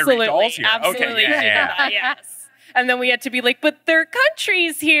these scary dolls here? Absolutely. Okay, yeah. Yes. And then we had to be like, but there are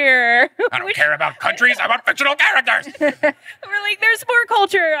countries here. I don't care about countries. I want fictional characters. We're like, there's more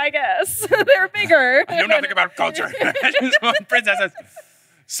culture, I guess. They're bigger. I know nothing about culture. I just want princesses.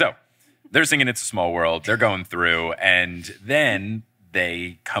 So they're singing It's a Small World. They're going through. And then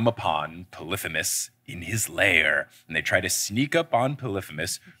they come upon Polyphemus in his lair. And they try to sneak up on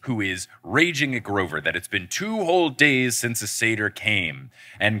Polyphemus, who is raging at Grover that it's been 2 whole days since a satyr came.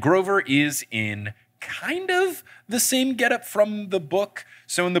 And Grover is in kind of the same getup from the book.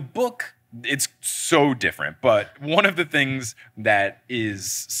 So in the book, it's so different. But one of the things that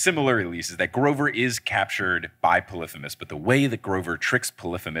is similar, at least, is that Grover is captured by Polyphemus. But the way that Grover tricks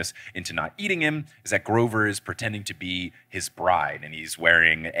Polyphemus into not eating him is that Grover is pretending to be his bride. And he's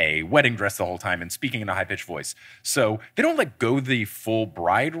wearing a wedding dress the whole time and speaking in a high-pitched voice. So they don't like go the full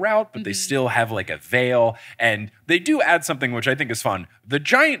bride route, but they still have like a veil. And they do add something which I think is fun. The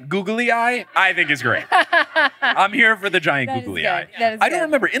giant googly eye, I think is great. I'm here for the giant googly eye. I don't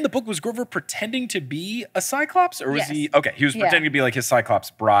remember. In the book, was Grover pretending to be a Cyclops? Or was he? Okay, he was pretending to be like his Cyclops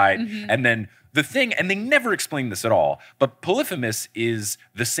bride. And then the thing, and they never explain this at all, but Polyphemus is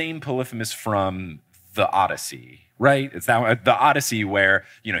the same Polyphemus from the Odyssey, right? It's that the Odyssey where,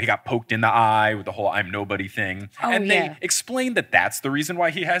 he got poked in the eye with the whole I'm nobody thing. And they explain that that's the reason why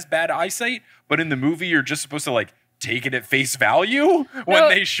he has bad eyesight. But in the movie, you're just supposed to like take it at face value when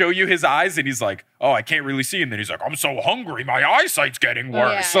they show you his eyes and he's like, oh, I can't really see. And then he's like, I'm so hungry. My eyesight's getting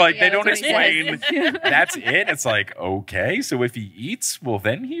worse. They don't explain. That's it. It's like, okay. So if he eats, well,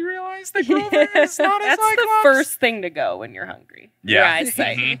 then he realized that Grover is not a That's Cyclops. the first thing to go when you're hungry. Your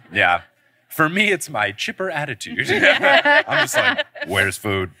eyesight. Yeah. For me, it's my chipper attitude. I'm just like, where's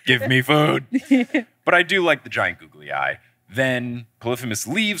food? Give me food. But I do like the giant googly eye. Then Polyphemus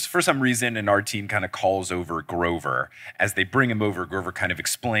leaves for some reason, and our team kind of calls over Grover. As they bring him over, Grover kind of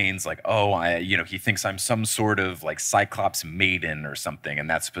explains like, oh, he thinks I'm some sort of like Cyclops maiden or something, and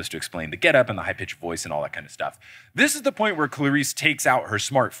that's supposed to explain the getup and the high-pitched voice and all that kind of stuff. This is the point where Clarice takes out her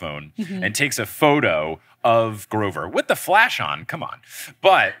smartphone and takes a photo of Grover with the flash on, come on,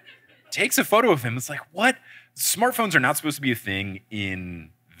 but takes a photo of him. It's like, what? Smartphones are not supposed to be a thing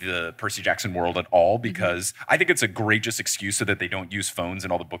in the Percy Jackson world at all, because I think it's a great just excuse so that they don't use phones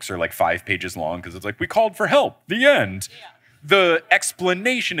and all the books are like 5 pages long, because it's like, we called for help, the end. Yeah. The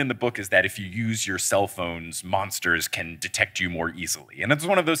explanation in the book is that if you use your cell phones, monsters can detect you more easily. And it's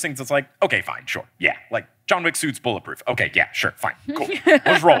one of those things that's like, okay, fine, sure, yeah. Like, John Wick suit's bulletproof. Okay, yeah, sure, fine, cool.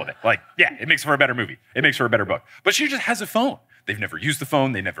 Let's roll with it. Like, yeah, it makes for a better movie. It makes for a better book. But she just has a phone. They've never used the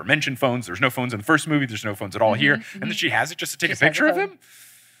phone. They never mentioned phones. There's no phones in the first movie. There's no phones at all here. And then she has it just to take a picture of him?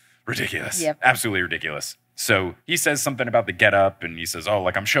 Ridiculous. Yep. Absolutely ridiculous. So he says something about the getup, and he says, oh,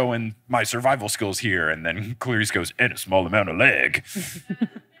 like, I'm showing my survival skills here. And then Clarice goes, and a small amount of leg.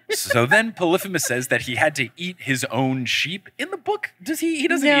 So then Polyphemus says that he had to eat his own sheep. In the book, does he? He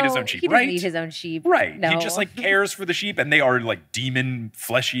doesn't eat his own sheep, right? He doesn't eat his own sheep. Right. No. He just like cares for the sheep, and they are like demon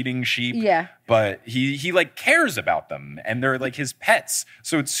flesh-eating sheep. Yeah. But he like cares about them, and they're like his pets.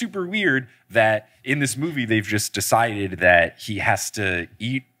 So it's super weird that in this movie they've just decided that he has to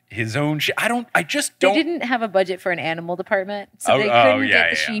eat his own sheep. I just don't. They didn't have a budget for an animal department, so they couldn't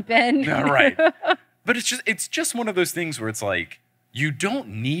get the sheep in. Right. But it's just one of those things where it's like, you don't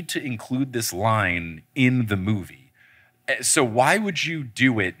need to include this line in the movie. So why would you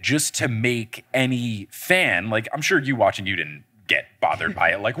do it just to make any fan, like, I'm sure you watching, you didn't get bothered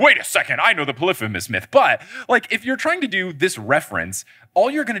by it. Like, wait a second, I know the Polyphemus myth. But like, if you're trying to do this reference,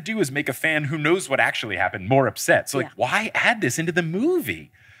 all you're going to do is make a fan who knows what actually happened more upset. So like, why add this into the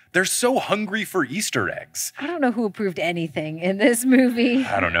movie? They're so hungry for Easter eggs. I don't know who approved anything in this movie.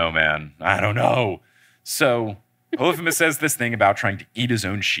 I don't know, man. I don't know. So Polyphemus says this thing about trying to eat his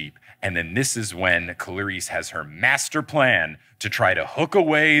own sheep, and then this is when Clarice has her master plan to try to hook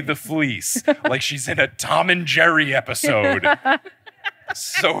away the fleece, like she's in a Tom and Jerry episode.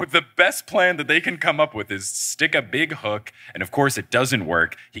 So the best plan that they can come up with is stick a big hook, and of course it doesn't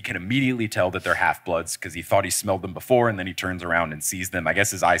work. He can immediately tell that they're half-bloods because he thought he smelled them before, and then he turns around and sees them. I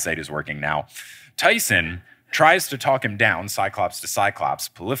guess his eyesight is working now. Tyson tries to talk him down, Cyclops to Cyclops.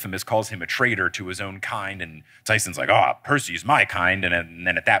 Polyphemus calls him a traitor to his own kind, and Tyson's like, oh, Percy's my kind. And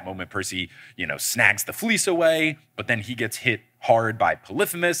then at that moment, Percy, snags the fleece away, but then he gets hit hard by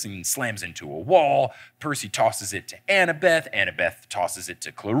Polyphemus and slams into a wall. Percy tosses it to Annabeth. Annabeth tosses it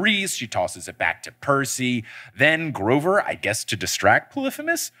to Clarice. She tosses it back to Percy. Then Grover, I guess to distract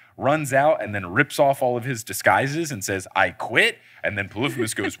Polyphemus, runs out and then rips off all of his disguises and says, I quit. And then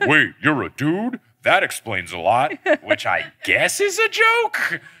Polyphemus goes, wait, you're a dude? That explains a lot, which I guess is a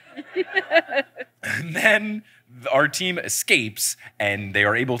joke. And then our team escapes, and they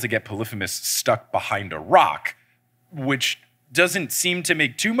are able to get Polyphemus stuck behind a rock, which doesn't seem to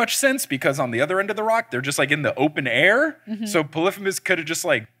make too much sense because on the other end of the rock, they're just like in the open air. So Polyphemus could have just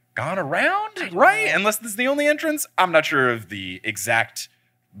like gone around, right? Unless this is the only entrance. I'm not sure of the exact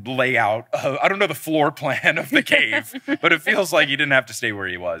layout. I don't know the floor plan of the cave, but it feels like he didn't have to stay where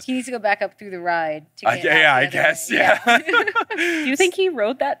he was. He needs to go back up through the ride. To get I guess. Yeah. Do you think he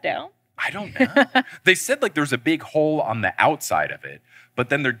rode that down? I don't know. They said like there's a big hole on the outside of it, but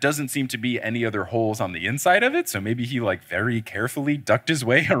then there doesn't seem to be any other holes on the inside of it. So maybe he like very carefully ducked his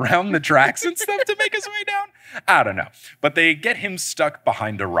way around the tracks and stuff to make his way down. I don't know. But they get him stuck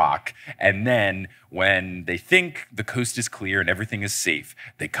behind a rock. And then when they think the coast is clear and everything is safe,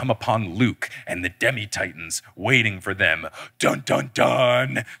 they come upon Luke and the Demi-Titans waiting for them. Dun, dun,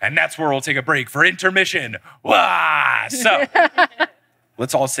 dun. And that's where we'll take a break for intermission. Wah! So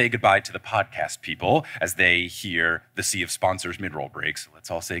let's all say goodbye to the podcast people as they hear the sea of sponsors mid-roll breaks. So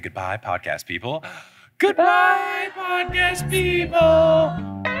let's all say goodbye, podcast people. Goodbye, podcast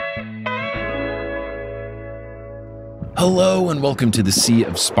people. Hello and welcome to the Sea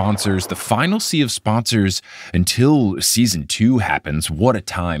of Sponsors, the final Sea of Sponsors until season 2 happens. What a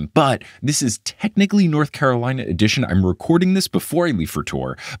time. But this is technically North Carolina edition. I'm recording this before I leave for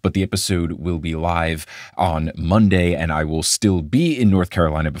tour, but the episode will be live on Monday and I will still be in North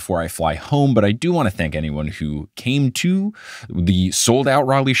Carolina before I fly home. But I do want to thank anyone who came to the sold out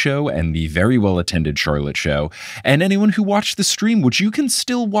Raleigh show and the very well attended Charlotte show, and anyone who watched the stream, which you can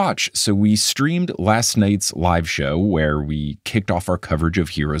still watch. So we streamed last night's live show where where we kicked off our coverage of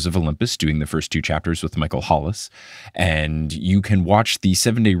Heroes of Olympus, doing the first 2 chapters with Michael Hollis. And you can watch the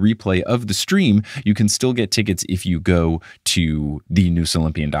 7-day replay of the stream. You can still get tickets if you go to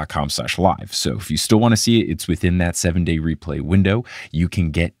thenewsolympian.com/live. So if you still want to see it, it's within that 7-day replay window. You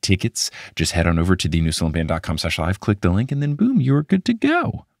can get tickets. Just head on over to thenewsolympian.com/live, click the link, and then boom, you're good to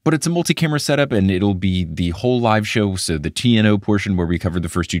go. But it's a multi-camera setup, and it'll be the whole live show. So the TNO portion where we covered the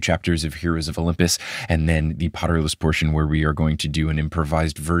first 2 chapters of Heroes of Olympus, and then the Potterless portion where we are going to do an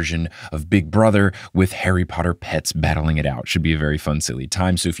improvised version of Big Brother with Harry Potter pets battling it out. Should be a very fun, silly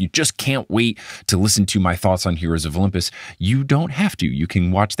time. So if you just can't wait to listen to my thoughts on Heroes of Olympus, you don't have to. You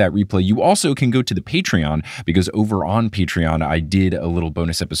can watch that replay. You also can go to the Patreon, because over on Patreon, I did a little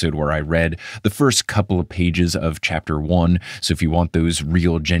bonus episode where I read the first couple of pages of chapter 1. So if you want those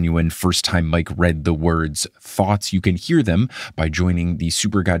real, genuine first time Mike read the words thoughts, you can hear them by joining the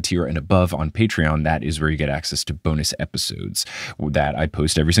Super God tier and above on Patreon. That is where you get access to bonus episodes that I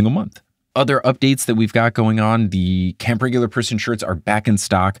post every single month. Other updates that we've got going on, the Camp Regular Person shirts are back in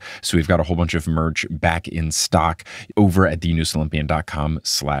stock. So we've got a whole bunch of merch back in stock over at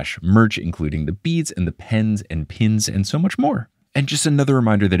thenewsolympian.com/merch, including the beads and the pens and pins and so much more. And just another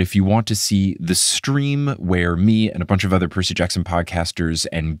reminder that if you want to see the stream where me and a bunch of other Percy Jackson podcasters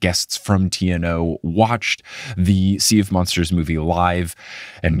and guests from TNO watched the Sea of Monsters movie live,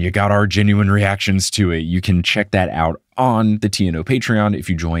 and you got our genuine reactions to it, you can check that out on the TNO Patreon. If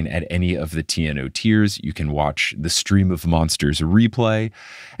you join at any of the TNO tiers, you can watch the Stream of Monsters replay.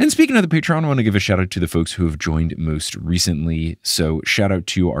 And speaking of the Patreon, I want to give a shout out to the folks who have joined most recently. So shout out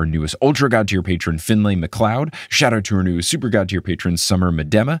to our newest Ultra God tier patron, Finlay McLeod. Shout out to our newest Super God tier patron, Summer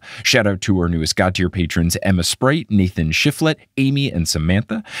Medema. Shout out to our newest God tier patrons, Emma Sprite, Nathan Shiflett, Amy, and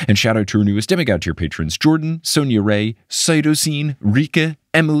Samantha. And shout out to our newest Demigod tier patrons, Jordan, Sonia Ray, Cytosine, Rika,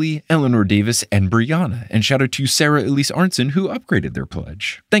 Emily, Eleanor Davis, and Brianna. And shout out to Sarah Elise Arnson, who upgraded their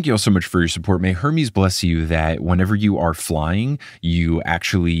pledge. Thank you all so much for your support. May Hermes bless you that whenever you are flying, you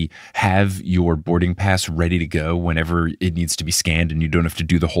actually have your boarding pass ready to go whenever it needs to be scanned, and you don't have to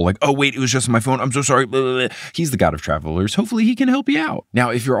do the whole like, oh wait, it was just my phone, I'm so sorry. Blah, blah, blah. He's the God of travelers. Hopefully he can help you out. Now,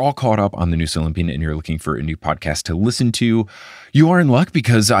 if you're all caught up on the News Olympian and you're looking for a new podcast to listen to, you are in luck,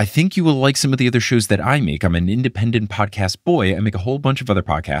 because I think you will like some of the other shows that I make. I'm an independent podcast boy. I make a whole bunch of other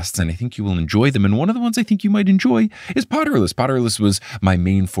podcasts, and I think you will enjoy them. And one of the ones I think you might enjoy is Potterless. Potterless was my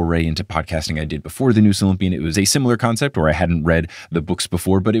main foray into podcasting I did before the News Olympian. It was a similar concept where I hadn't read the books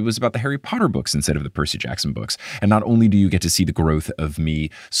before, but it was about the Harry Potter books instead of the Percy Jackson books. And not only do you get to see the growth of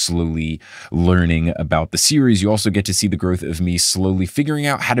me slowly learning about the series, you also get to see the growth of me slowly figuring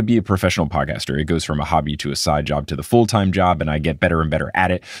out how to be a professional podcaster. It goes from a hobby to a side job to the full-time job, and I get better and better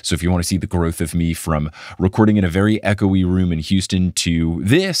at it. So if you want to see the growth of me from recording in a very echoey room in Houston to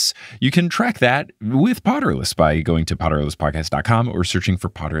this, you can track that with Potterless by going to potterlesspodcast.com or searching for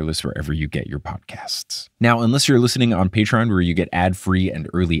Potterless wherever you get your podcasts. Now, unless you're listening on Patreon where you get ad-free and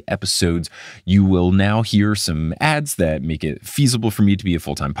early episodes, you will now hear some ads that make it feasible for me to be a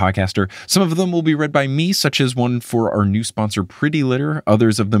full-time podcaster. Some of them will be read by me, such as one for our new sponsor, Pretty Litter.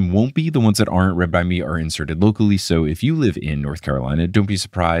 Others of them won't be. The ones that aren't read by me are inserted locally. So if you live in North Carolina, don't be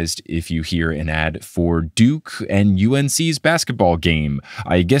surprised if you hear an ad for Duke and UNC's basketball game.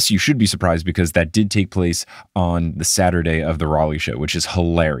 I guess you should be surprised, because that did take place on the Saturday of the Raleigh show, which is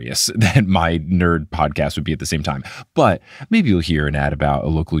hilarious that my nerd podcast would be at the same time. But maybe you'll hear an ad about a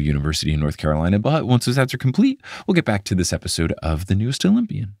local university in North Carolina. But once those ads are complete, we'll get back to this episode of The Newest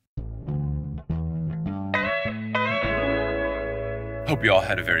Olympian. Hope you all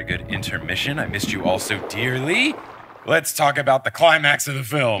had a very good intermission. I missed you all so dearly. Let's talk about the climax of the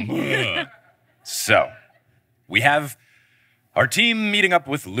film. So, we have our team meeting up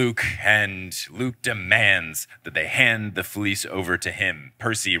with Luke, and Luke demands that they hand the fleece over to him.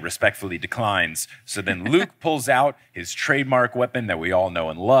 Percy respectfully declines. So then Luke pulls out his trademark weapon that we all know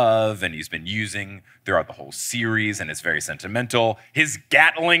and love, and he's been using throughout the whole series, and it's very sentimental. His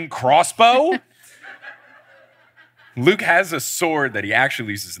gatling crossbow. Luke has a sword that he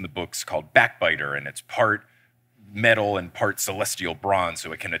actually uses in the books called Backbiter, and it's part metal and part celestial bronze,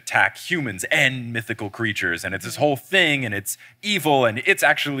 so it can attack humans and mythical creatures. And it's this whole thing, and it's evil, and it's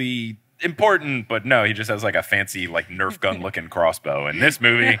actually important. But no, he just has like a fancy, like Nerf gun looking crossbow in this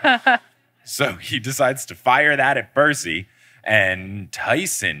movie. So he decides to fire that at Percy, and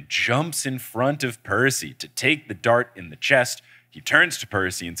Tyson jumps in front of Percy to take the dart in the chest. He turns to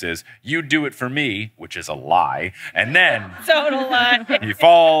Percy and says, "You do it for me," which is a lie. And then Total lie. He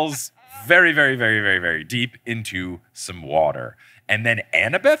falls very, very, very, very, very deep into some water. And then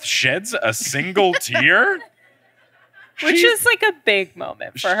Annabelle sheds a single tear. Which is like a big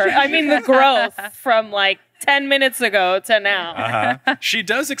moment for her. I mean, the growth from like 10 minutes ago to now. She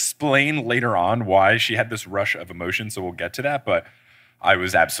does explain later on why she had this rush of emotion, so we'll get to that, but I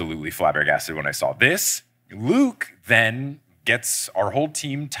was absolutely flabbergasted when I saw this. Luke then gets our whole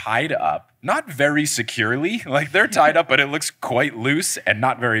team tied up, not very securely. Like, they're tied up, but it looks quite loose and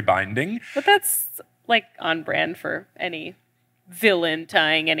not very binding. But that's, like, on brand for any villain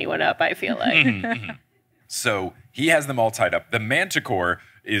tying anyone up, I feel like. So he has them all tied up. The Manticore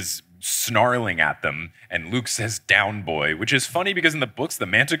is snarling at them, and Luke says, "Down, boy," which is funny because in the books, the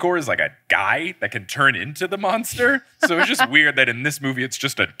Manticore is like a guy that can turn into the monster. So it's just weird that in this movie, it's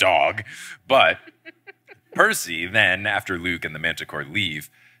just a dog. But Percy then, after Luke and the Manticore leave,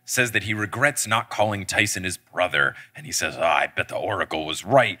 says that he regrets not calling Tyson his brother. And he says, I bet the Oracle was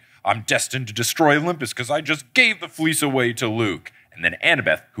right. I'm destined to destroy Olympus because I just gave the fleece away to Luke. And then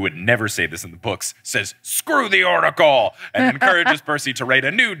Annabeth, who would never say this in the books, says, "Screw the Oracle," and encourages Percy to write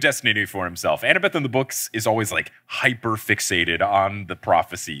a new destiny for himself. Annabeth in the books is always like hyper fixated on the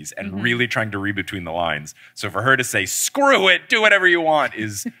prophecies and really trying to read between the lines. So for her to say, "Screw it, do whatever you want,"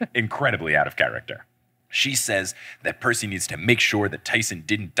 is incredibly out of character. She says that Percy needs to make sure that Tyson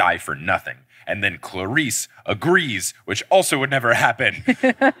didn't die for nothing. And then Clarice agrees, which also would never happen.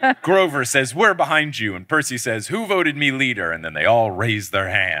 Grover says, "We're behind you." And Percy says, "Who voted me leader?" And then they all raise their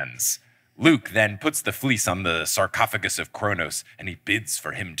hands. Luke then puts the fleece on the sarcophagus of Kronos, and he bids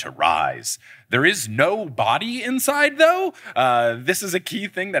for him to rise. There is no body inside, though. This is a key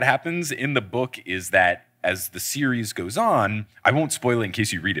thing that happens in the book, is that as the series goes on, I won't spoil it in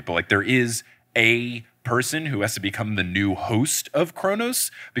case you read it, but like there is a person who has to become the new host of Kronos,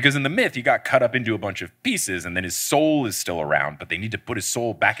 because in the myth he got cut up into a bunch of pieces and then his soul is still around, but they need to put his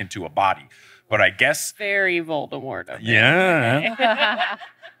soul back into a body. But I guess very Voldemort of it. Yeah.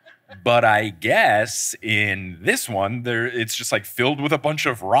 But I guess in this one, it's just like filled with a bunch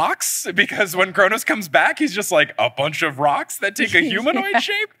of rocks, because when Kronos comes back, he's just like a bunch of rocks that take a humanoid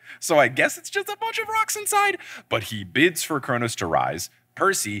shape. So I guess it's just a bunch of rocks inside. But he bids for Kronos to rise.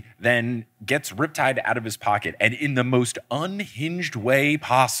 Percy then gets Riptide out of his pocket and in the most unhinged way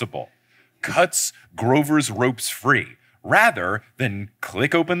possible, cuts Grover's ropes free, rather than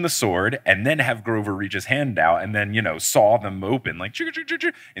click open the sword and then have Grover reach his hand out and then, saw them open like chugga, chugga,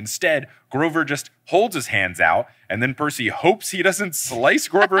 chugga. Instead, Grover just holds his hands out and then Percy hopes he doesn't slice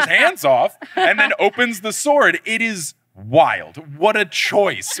Grover's hands off and then opens the sword. It is wild. What a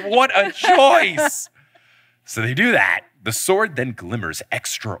choice. What a choice. So they do that. The sword then glimmers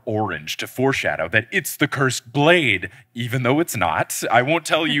extra orange to foreshadow that it's the cursed blade, even though it's not. I won't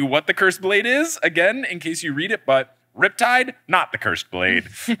tell you what the cursed blade is, again, in case you read it, but Riptide, not the cursed blade.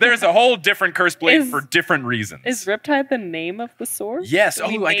 There's a whole different cursed blade for different reasons. Is Riptide the name of the sword? Yes.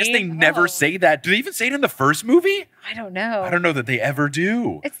 Oh, I guess they never say that. Do they even say it in the first movie? I don't know. I don't know that they ever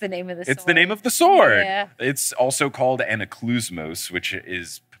do. It's the name of the sword. It's the name of the sword. Yeah. It's also called anaklusmos, which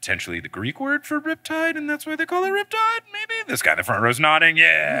is potentially the Greek word for Riptide, and that's why they call it Riptide, maybe? This guy in the front row's nodding,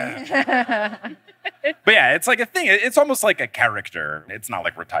 yeah. But yeah, it's like a thing. It's almost like a character. It's not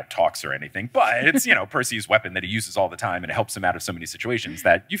like Riptide talks or anything, but it's, Percy's weapon that he uses all the time, and it helps him out of so many situations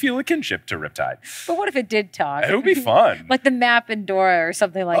that you feel a kinship to Riptide. But what if it did talk? It would be fun. Like the map in Dora or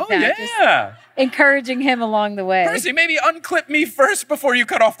something like that. Yeah. Just encouraging him along the way. Percy, maybe unclip me first before you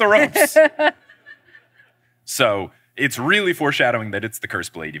cut off the ropes. So it's really foreshadowing that it's the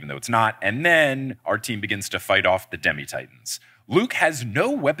cursed blade, even though it's not. And then our team begins to fight off the Demi-Titans. Luke has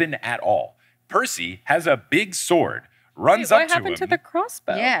no weapon at all. Percy has a big sword, runs up to him. What happened to the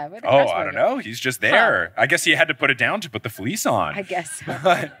crossbow? Yeah. I don't know. He's just there. I guess he had to put it down to put the fleece on. I guess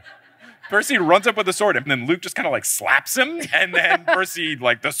so. Percy runs up with the sword, and then Luke just kind of like slaps him, and then Percy,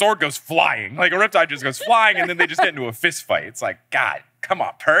 the sword goes flying. Like a Riptide just goes flying, and then they just get into a fist fight. It's like, God, come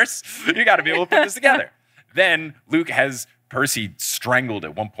on, Perce. You got to be able to put this together. Then Luke has Percy strangled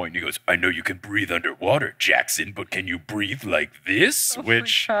at one point. And he goes, "I know you can breathe underwater, Jackson, but can you breathe like this?"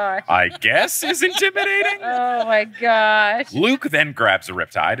 Which I guess is intimidating. Oh my gosh. Luke then grabs a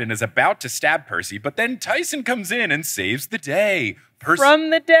Riptide and is about to stab Percy, but then Tyson comes in and saves the day. From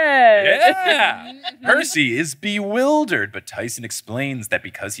the dead. Yeah. Percy is bewildered, but Tyson explains that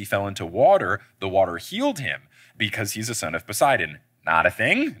because he fell into water, the water healed him because he's a son of Poseidon. Not a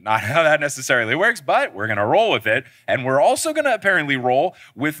thing, not how that necessarily works, but we're going to roll with it. And we're also going to apparently roll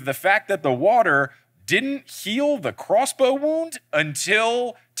with the fact that the water didn't heal the crossbow wound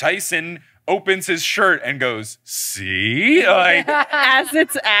until Tyson opens his shirt and goes, "See?" As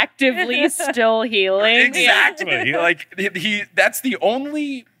it's actively still healing. Exactly. That's the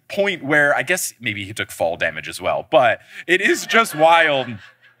only point where I guess maybe he took fall damage as well, but it is just wild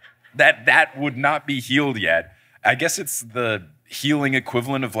that would not be healed yet. I guess it's healing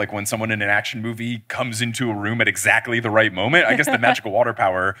equivalent of like when someone in an action movie comes into a room at exactly the right moment. I guess the magical water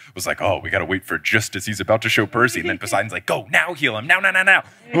power was like, oh, we got to wait for just as he's about to show Percy. And then Poseidon's like, go, now heal him. Now.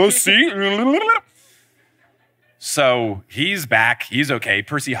 Oh, see? So he's back. He's okay.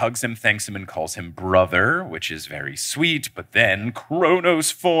 Percy hugs him, thanks him, and calls him brother, which is very sweet. But then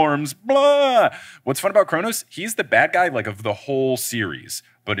Kronos forms. Blah. What's fun about Kronos? He's the bad guy like of the whole series.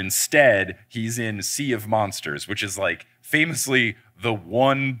 But instead, he's in Sea of Monsters, which is like famously the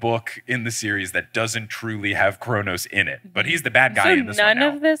one book in the series that doesn't truly have Kronos in it. But he's the bad guy in this one. So none now.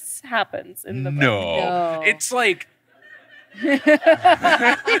 of this happens in the book. No. It's like... You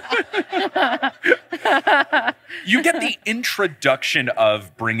get the introduction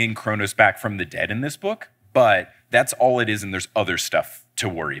of bringing Kronos back from the dead in this book, but that's all it is, and there's other stuff to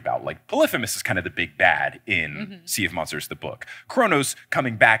worry about. Like Polyphemus is kind of the big bad in Sea of Monsters, the book. Kronos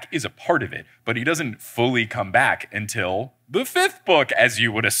coming back is a part of it, but he doesn't fully come back until the 5th book, as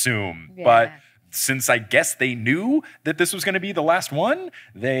you would assume. Yeah. But since I guess they knew that this was going to be the last one,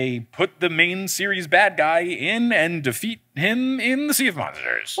 they put the main series bad guy in and defeat him in the Sea of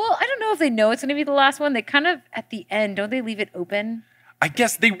Monsters. Well, I don't know if they know it's going to be the last one. They kind of, at the end, don't they leave it open? I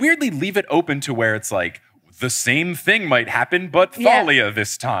guess they weirdly leave it open to where it's like, the same thing might happen, but Thalia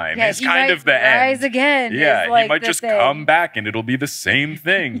this time is kind of the end. Again. Yeah, like he might just come back and it'll be the same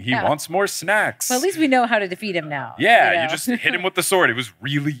thing. He wants more snacks. Well, at least we know how to defeat him now. Yeah, you just hit him with the sword. It was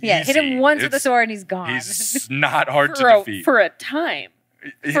really easy. Hit him once with the sword and he's gone. He's not hard to defeat. For a time.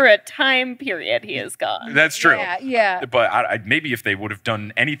 For a time period, he is gone. That's true. Yeah. But maybe if they would have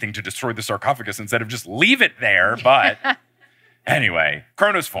done anything to destroy the sarcophagus instead of just leave it there, but... Anyway,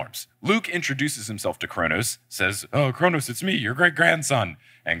 Kronos forms. Luke introduces himself to Kronos, says, oh, Kronos, it's me, your great-grandson.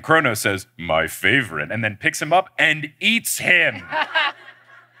 And Kronos says, my favorite, and then picks him up and eats him.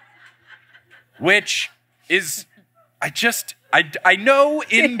 Which is, I know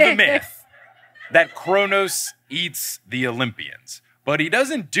in the myth that Kronos eats the Olympians, but he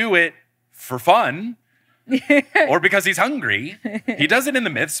doesn't do it for fun or because he's hungry. He does it in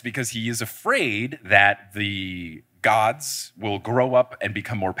the myths because he is afraid that the gods will grow up and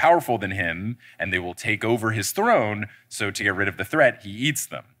become more powerful than him, and they will take over his throne. So to get rid of the threat, he eats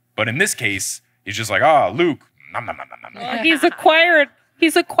them. But in this case, he's just like, Luke. Nom, nom, nom, nom, nom. Well, he's acquired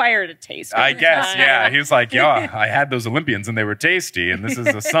a taste. I guess, yeah. He's like, yeah, I had those Olympians and they were tasty, and this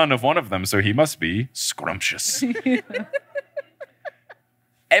is the son of one of them, so he must be scrumptious.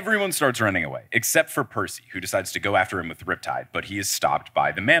 Everyone starts running away, except for Percy, who decides to go after him with Riptide, but he is stopped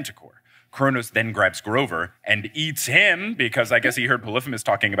by the Manticore. Kronos then grabs Grover and eats him because I guess he heard Polyphemus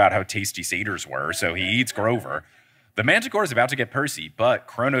talking about how tasty satyrs were, so he eats Grover. The Manticore is about to get Percy, but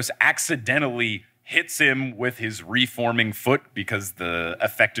Kronos accidentally hits him with his reforming foot because the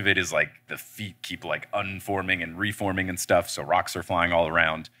effect of it is like the feet keep like unforming and reforming and stuff, so rocks are flying all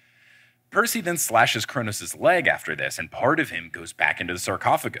around. Percy then slashes Kronos' leg after this, and part of him goes back into the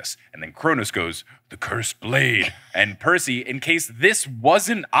sarcophagus. And then Kronos goes, the cursed blade. And Percy, in case this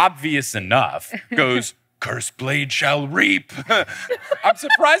wasn't obvious enough, goes, cursed blade shall reap. I'm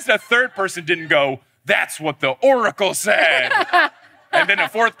surprised a third person didn't go, that's what the oracle said. And then a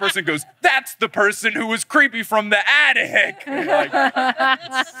fourth person goes, that's the person who was creepy from the attic. Like,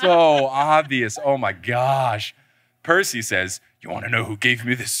 it's so obvious. Oh my gosh. Percy says, you want to know who gave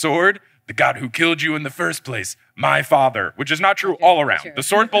me this sword? The god who killed you in the first place, my father, which is not true all around. Sure. The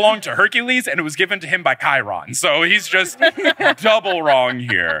sword belonged to Hercules and it was given to him by Chiron. So he's just double wrong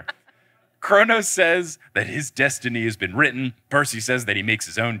here. Kronos says that his destiny has been written. Percy says that he makes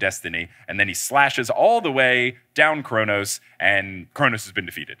his own destiny. And then he slashes all the way down Kronos, and Kronos has been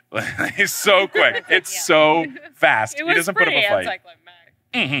defeated. He's so quick. It's so fast. He doesn't put up a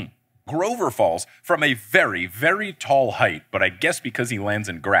fight. Grover falls from a very, very tall height, but I guess because he lands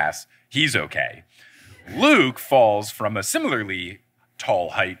in grass, he's okay. Luke falls from a similarly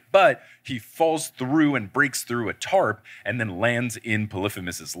tall height, but he falls through and breaks through a tarp and then lands in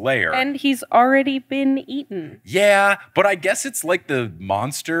Polyphemus's lair. And he's already been eaten. Yeah, but I guess it's like the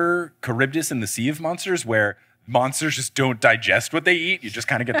monster Charybdis in the Sea of Monsters, where monsters just don't digest what they eat. You just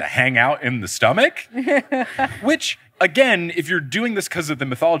kind of get to hang out in the stomach, which... Again, if you're doing this because of the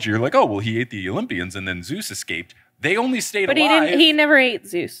mythology, you're like, oh, well, he ate the Olympians and then Zeus escaped. They only stayed alive. But he never ate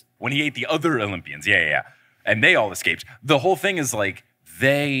Zeus. When he ate the other Olympians, yeah. And they all escaped. The whole thing is like,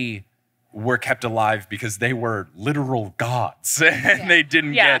 they were kept alive because they were literal gods and they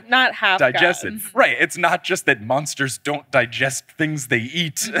didn't get not half digested. Gods. Right. It's not just that monsters don't digest things they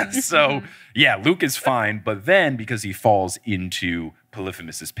eat. So yeah, Luke is fine. But then because he falls into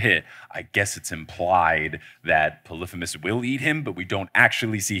Polyphemus's pit, I guess it's implied that Polyphemus will eat him, but we don't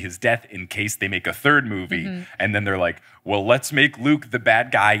actually see his death in case they make a third movie. And then they're like, well, let's make Luke the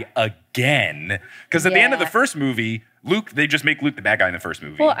bad guy again. Because at the end of the first movie, they just make Luke the bad guy in the first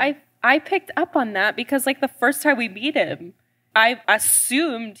movie. Well, I picked up on that because like the first time we meet him, I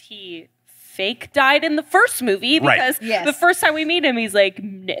assumed he fake died in the first movie because the first time we meet him, he's like,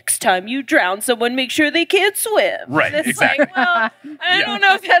 next time you drown someone, make sure they can't swim. Right, and it's exactly. like, well, I don't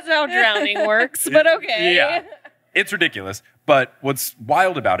know if that's how drowning works, but okay. Yeah, it's ridiculous. But what's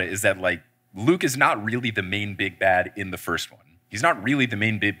wild about it is that like Luke is not really the main big bad in the first one. He's not really the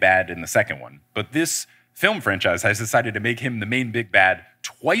main big bad in the second one. But this film franchise has decided to make him the main big bad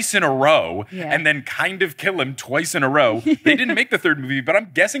twice in a row and then kind of kill him twice in a row. They didn't make the third movie, but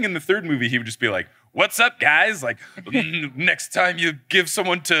I'm guessing in the third movie he would just be like, what's up, guys? Like, next time you give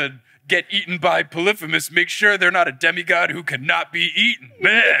someone to get eaten by Polyphemus, make sure they're not a demigod who cannot be eaten.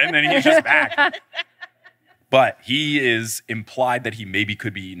 And then he's just back. But he is implied that he maybe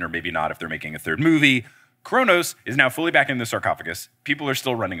could be eaten or maybe not if they're making a third movie. Kronos is now fully back in the sarcophagus. People are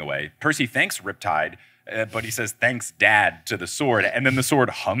still running away. Percy thanks Riptide, but he says, thanks, Dad, to the sword. And then the sword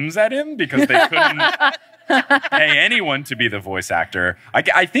hums at him because they couldn't pay anyone to be the voice actor.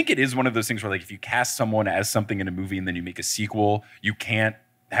 I think it is one of those things where, like, if you cast someone as something in a movie and then you make a sequel, you can't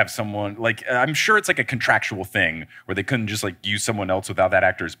have someone, like, I'm sure it's like a contractual thing where they couldn't just, like, use someone else without that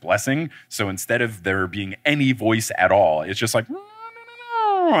actor's blessing. So instead of there being any voice at all, it's just like, no,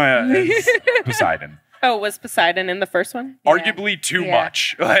 it's Poseidon. Oh, was Poseidon in the first one? Arguably too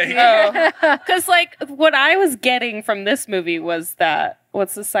much. Like, because like what I was getting from this movie was that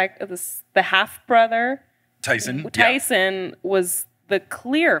the half brother Tyson was the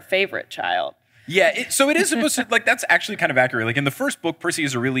clear favorite child. Yeah, so it is supposed to, like, that's actually kind of accurate. Like in the first book, Percy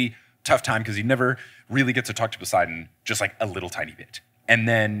is a really tough time because he never really gets to talk to Poseidon just like a little tiny bit. And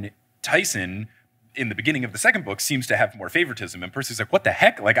then Tyson, in the beginning of the second book, seems to have more favoritism. And Percy's like, what the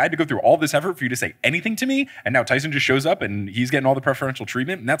heck? Like, I had to go through all this effort for you to say anything to me? And now Tyson just shows up and he's getting all the preferential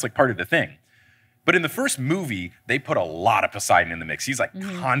treatment. And that's like part of the thing. But in the first movie, they put a lot of Poseidon in the mix. He's like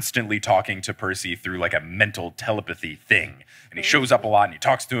constantly talking to Percy through like a mental telepathy thing. And he shows up a lot and he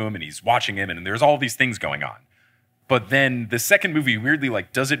talks to him and he's watching him and there's all these things going on. But then the second movie weirdly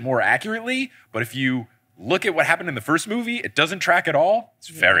like does it more accurately. But if you look at what happened in the first movie, it doesn't track at all. It's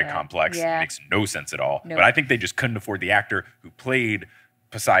very complex. It makes no sense at all. Nope. But I think they just couldn't afford the actor who played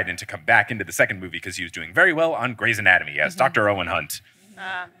Poseidon to come back into the second movie because he was doing very well on Grey's Anatomy as Dr. Owen Hunt.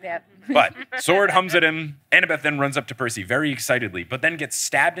 But sword hums at him. Annabelle then runs up to Percy very excitedly, but then gets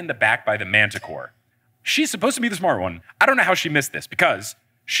stabbed in the back by the manticore. She's supposed to be the smart one. I don't know how she missed this because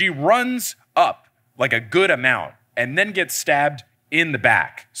she runs up like a good amount and then gets stabbed in the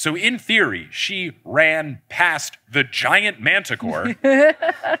back. So in theory, she ran past the giant manticore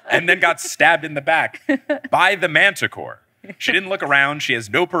and then got stabbed in the back by the manticore. She didn't look around. She has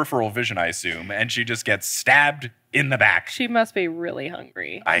no peripheral vision, I assume, and she just gets stabbed in the back. She must be really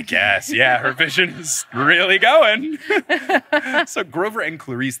hungry. I guess. Yeah, her vision is really going. So Grover and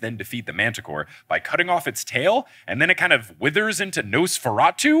Clarice then defeat the manticore by cutting off its tail, and then it kind of withers into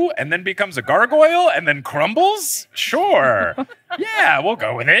Nosferatu, and then becomes a gargoyle, and then crumbles? Sure. Yeah, we'll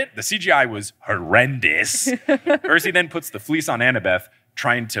go with it. The CGI was horrendous. Percy then puts the fleece on Annabeth,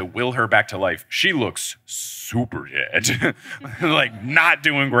 trying to will her back to life. She looks super dead. Like, not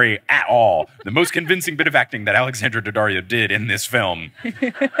doing great at all. The most convincing bit of acting that Alexandra Daddario did in this film.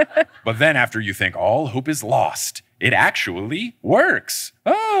 But then after you think all hope is lost, it actually works.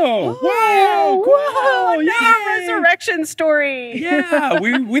 Oh, wow, Yeah, resurrection story. Yeah,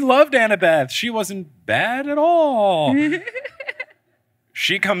 we loved Annabeth. She wasn't bad at all.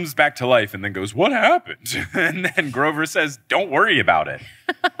 She comes back to life and then goes, what happened? And then Grover says, don't worry about it.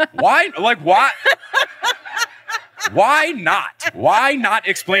 Why? Like, why? Why not? Why not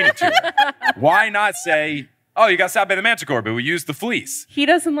explain it to her? Why not say, oh, you got stabbed by the manticore, but we used the fleece? He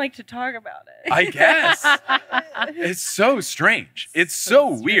doesn't like to talk about it. I guess. It's so strange. It's so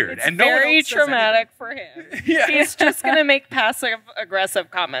weird. It's very traumatic for him. Yeah. He's just going to make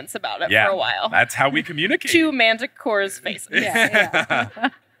passive-aggressive comments about it for a while. That's how we communicate. To manticore's faces.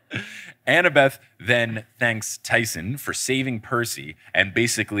 Annabeth then thanks Tyson for saving Percy and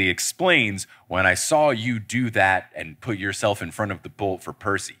basically explains, when I saw you do that and put yourself in front of the bolt for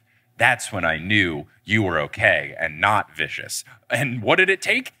Percy, that's when I knew you were okay and not vicious. And what did it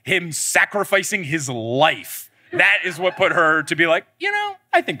take? Him sacrificing his life. That is what put her to be like, you know,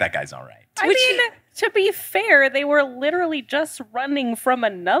 I think that guy's all right. I mean, to be fair, they were literally just running from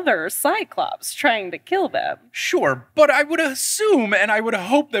another Cyclops trying to kill them. Sure, but I would assume and I would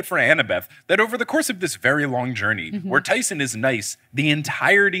hope that for Annabeth, that over the course of this very long journey, where Tyson is nice the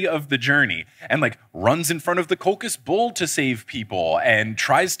entirety of the journey and like runs in front of the Colchis bull to save people and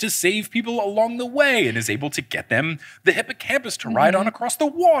tries to save people along the way and is able to get them the hippocampus to ride on across the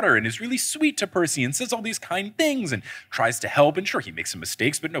water and is really sweet to Percy and says all these kind things and tries to help. And sure, he makes some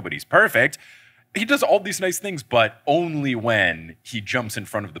mistakes, but nobody's perfect. He does all these nice things, but only when he jumps in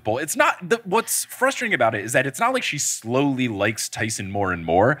front of the bull. It's not, what's frustrating about it is that it's not like she slowly likes Tyson more and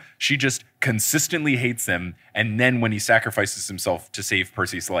more. She just consistently hates him. And then when he sacrifices himself to save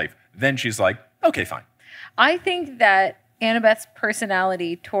Percy's life, then she's like, okay, fine. I think that Annabeth's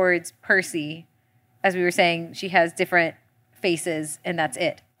personality towards Percy, as we were saying, she has different faces and that's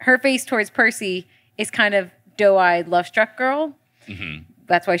it. Her face towards Percy is kind of doe-eyed, love-struck girl. Mm-hmm.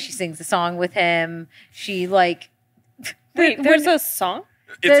 That's why she sings the song with him. She like... Wait, there's a song?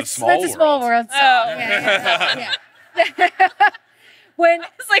 It's a small world. That's a Small World song. Oh. Yeah. When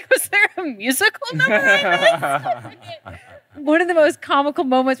It's like, was there a musical number in this? one of the most comical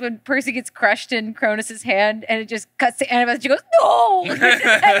moments when Percy gets crushed in Cronus's hand and it just cuts to Annabelle and she goes, no! And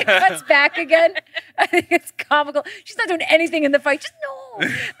it cuts back again. I think it's comical. She's not doing anything in the fight. Just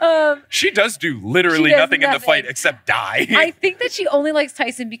no. She does do literally She does nothing in the nothing. fight except die. I think that she only likes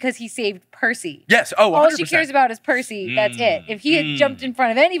Tyson because he saved Percy. Yes. Oh, 100%. All she cares about is Percy. That's it. If he had jumped in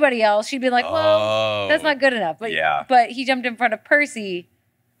front of anybody else, she'd be like, well, that's not good enough. But, but he jumped in front of Percy,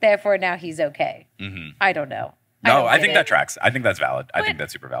 therefore now he's okay. I don't know. No, I think that tracks. I think that's valid. I think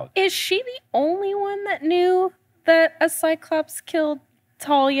that's super valid. Is she the only one that knew that a Cyclops killed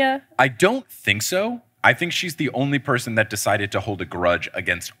Talia? I don't think so. I think she's the only person that decided to hold a grudge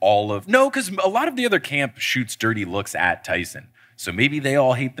against all of... No, because a lot of the other camp shoots dirty looks at Tyson. So maybe they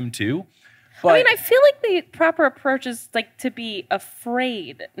all hate them too. But, I mean, I feel like the proper approach is like to be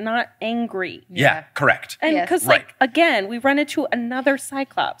afraid, not angry. Yeah, correct. And Yes. because, like, again, we run into another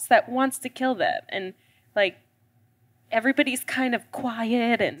Cyclops that wants to kill them. And, like, everybody's kind of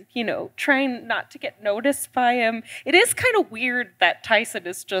quiet and, you know, trying not to get noticed by him. It is kind of weird that Tyson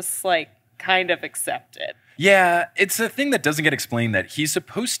is just, like, kind of accepted. Yeah, it's a thing that doesn't get explained that he's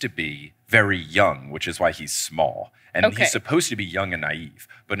supposed to be very young, which is why he's small. And he's supposed to be young and naive.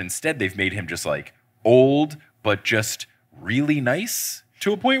 But instead, they've made him just, like, old, but just really nice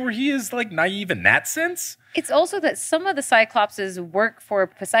to a point where he is, like, naive in that sense. It's also that some of the Cyclopses work for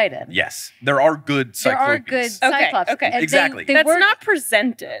Poseidon. Yes, there are good Cyclopes. There are good Cyclops. Okay. And Exactly. They That's work, not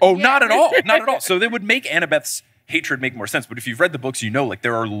presented. Oh, not at all. Not at all. So they would make Annabeth's hatred make more sense. But if you've read the books, you know, like,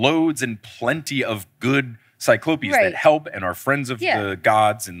 there are loads and plenty of good Cyclopes that help and are friends of the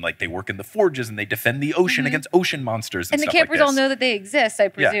gods, and like they work in the forges and they defend the ocean against ocean monsters and the stuff campers like all this. know that they exist, I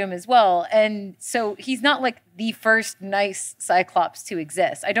presume, as well. And so he's not like the first nice Cyclops to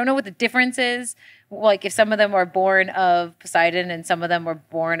exist. I don't know what the difference is. Like if some of them are born of Poseidon and some of them were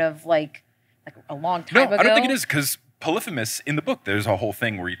born of like a long time ago. I don't think it is, because Polyphemus in the book, there's a whole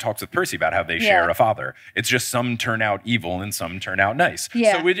thing where he talks with Percy about how they share a father. It's just some turn out evil and some turn out nice.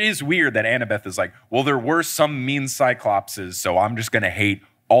 Yeah. So it is weird that Annabeth is like, well, there were some mean Cyclopses, so I'm just going to hate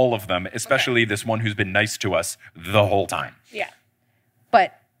all of them, especially this one who's been nice to us the whole time. Yeah.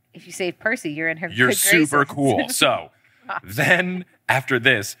 But if you save Percy, you're in her You're good super graces. cool. So then after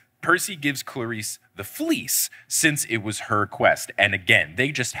this, Percy gives Clarice the fleece since it was her quest. And again,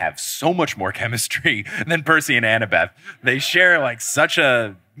 they just have so much more chemistry than Percy and Annabeth. They share like such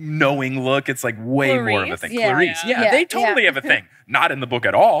a knowing look. It's like way more of a thing. Yeah. Clarice. Yeah. Yeah, they totally have a thing. Not in the book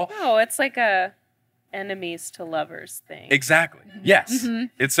at all. No, it's like a enemies to lovers thing. Exactly. Yes.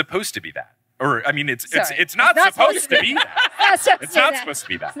 It's supposed to be that. Or, I mean, it's not not supposed to be that. It's not supposed to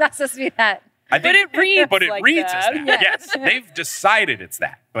be that. It's not supposed to be that. I think, it reads but it like reads that. as that. Yes, they've decided it's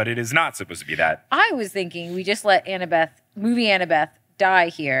that, but it is not supposed to be that. I was thinking we just let movie Annabeth die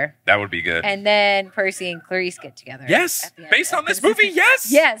here, That would be good. and then Percy and Clarice get together. Yes, at the end. based on this movie,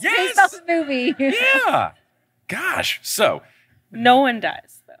 yes. Yes, based on the movie. Yeah. Gosh. So, No one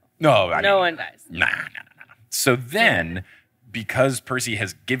dies, though. no one dies. Nah. So then, because Percy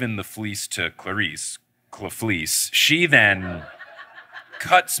has given the fleece to Clarice, Clafleece, she then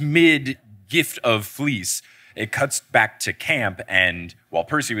cuts mid gift of fleece. It cuts back to camp, and while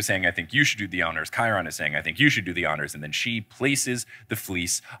Percy was saying, I think you should do the honors, Chiron is saying, I think you should do the honors, and then she places the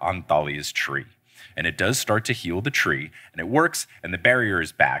fleece on Thalia's tree. And it does start to heal the tree, and it works, and the barrier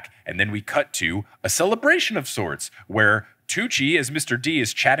is back. And then we cut to a celebration of sorts, where Tucci, as Mr. D,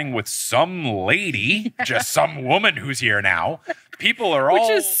 is chatting with some lady, just some woman who's here now. people are all...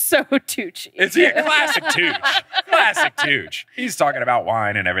 Which is so Tucci. It's classic Tooch. Classic Tooch. He's talking about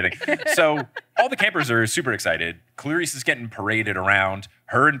wine and everything. So all the campers are super excited. Clarice is getting paraded around.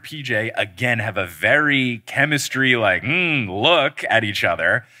 Her and PJ, again, have a very chemistry, like, look at each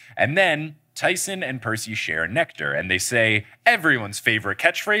other. And then Tyson and Percy share nectar. And they say everyone's favorite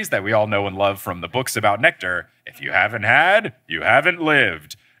catchphrase that we all know and love from the books about nectar. If you haven't had, you haven't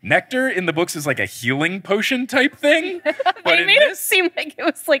lived. Nectar in the books is like a healing potion type thing. But It made it seem like it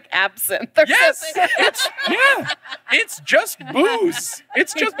was like absinthe or something. It's just booze.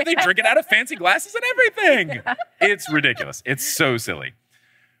 It's just, they drink it out of fancy glasses and everything. It's ridiculous. It's so silly.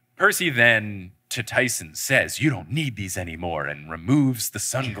 Percy then, to Tyson, says, you don't need these anymore, and removes the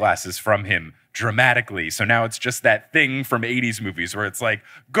sunglasses from him dramatically. So now it's just that thing from 80s movies where it's like,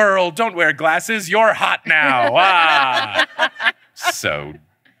 girl, don't wear glasses. You're hot now. So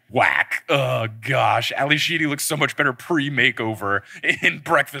whack. Oh, gosh. Ali Sheedy looks so much better pre-makeover in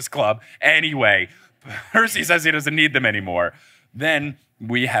Breakfast Club. Anyway, Percy says he doesn't need them anymore. Then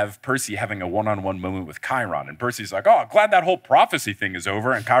we have Percy having a one-on-one moment with Chiron. And Percy's like, oh, glad that whole prophecy thing is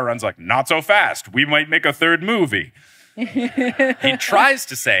over. And Chiron's like, not so fast. We might make a third movie. He tries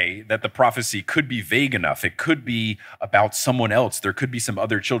to say that the prophecy could be vague enough. It could be about someone else. There could be some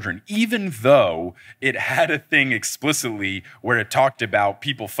other children, even though it had a thing explicitly where it talked about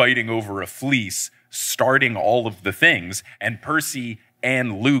people fighting over a fleece, starting all of the things, and Percy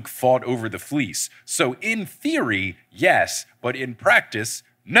and Luke fought over the fleece. So in theory, yes, but in practice,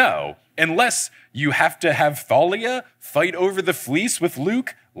 no. Unless you have to have Thalia fight over the fleece with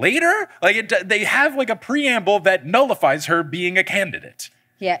Luke later. Like they have like a preamble that nullifies her being a candidate.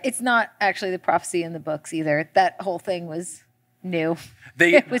 Yeah, it's not actually the prophecy in the books either. That whole thing was new.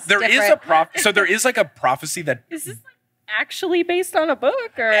 There is like a prophecy that... Is this like actually based on a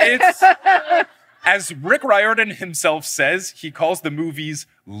book? Or It's... As Rick Riordan himself says, he calls the movies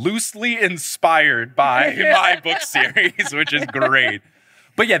loosely inspired by my book series, which is great.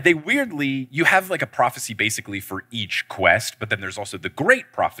 But yeah, you have like a prophecy basically for each quest, but then there's also the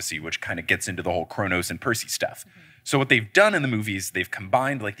great prophecy, which kind of gets into the whole Kronos and Percy stuff. So what they've done in the movies, they've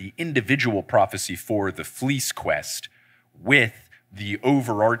combined like the individual prophecy for the Fleece quest with the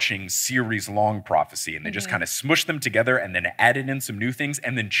overarching series-long prophecy, and they just kind of smushed them together and then added in some new things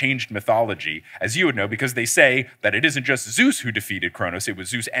and then changed mythology, as you would know, because they say that it isn't just Zeus who defeated Kronos, it was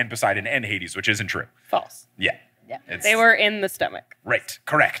Zeus and Poseidon and Hades, which isn't true. False. Yeah. They were in the stomach. Right,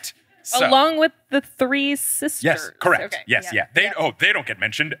 correct. So, along with the three sisters. yes, correct. Okay. Yes, yeah. They don't get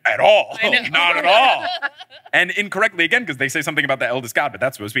mentioned at all. Not at all. And incorrectly again, because they say something about the eldest god, but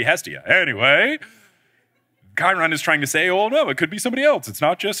that's supposed to be Hestia. Anyway, Chiron is trying to say, oh no, it could be somebody else. It's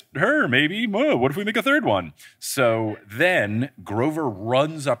not just her, maybe. Whoa, what if we make a third one? So then Grover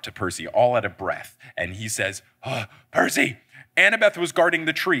runs up to Percy all out of breath, and he says, oh, Percy, Annabeth was guarding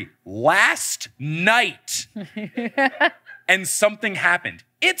the tree last night, and something happened.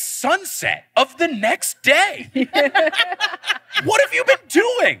 It's sunset of the next day. What have you been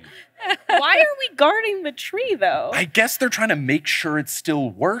doing? Why are we guarding the tree, though? I guess they're trying to make sure it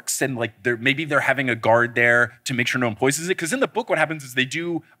still works, and like maybe they're having a guard there to make sure no one poisons it. Because in the book, what happens is they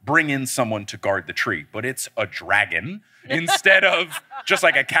do bring in someone to guard the tree, but it's a dragon instead of just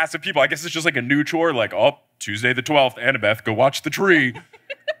like a cast of people. I guess it's just like a new chore, like, oh, Tuesday the 12th, Annabeth, go watch the tree.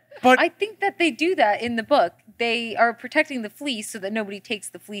 But I think that they do that in the book. They are protecting the fleece so that nobody takes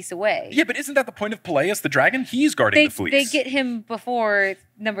the fleece away. Yeah, but isn't that the point of Peleus the dragon? He's guarding the fleece. They get him before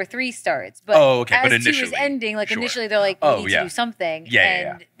number 3 starts. But but as 2 initially. is ending, like Sure. initially they're like, we need to do something.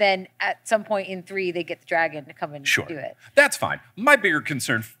 And then at some point in 3, they get the dragon to come and do it. That's fine. My bigger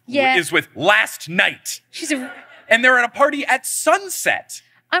concern is with last night. And they're at a party at sunset.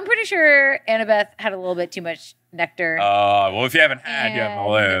 I'm pretty sure Annabeth had a little bit too much nectar. Well, if you haven't had, you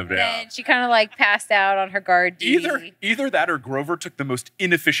haven't lived. Then she kind of like passed out on her guard duty. Either that or Grover took the most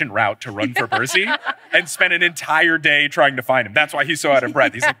inefficient route to run for Percy and spent an entire day trying to find him. That's why he's so out of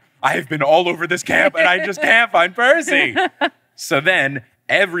breath. He's like, I have been all over this camp and I just can't find Percy. So then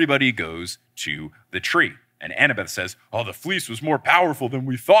everybody goes to the tree. And Annabeth says, oh, the fleece was more powerful than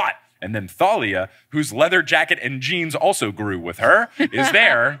we thought. And then Thalia, whose leather jacket and jeans also grew with her, is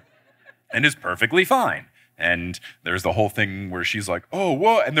there and is perfectly fine. And there's the whole thing where she's like, oh,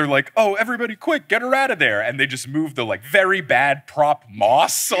 whoa. And they're like, oh, everybody quick, get her out of there. And they just move the like very bad prop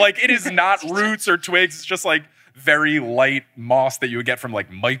moss. So like it is not roots or twigs. It's just like very light moss that you would get from like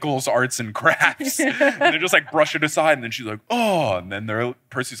Michael's Arts and Crafts. And they're just like brush it aside. And then she's like, oh, and then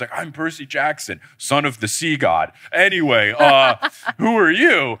Percy's like, I'm Percy Jackson, son of the sea god. Anyway, who are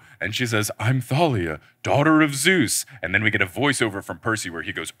you? And she says, I'm Thalia, daughter of Zeus. And then we get a voiceover from Percy where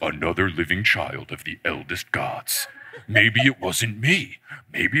he goes, another living child of the eldest gods. Maybe it wasn't me.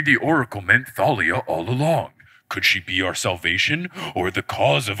 Maybe the oracle meant Thalia all along. Could she be our salvation or the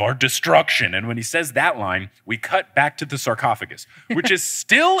cause of our destruction? And when he says that line, we cut back to the sarcophagus, which is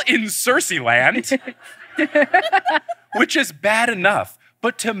still in Circe land, which is bad enough.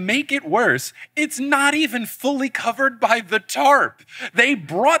 But to make it worse, it's not even fully covered by the tarp. They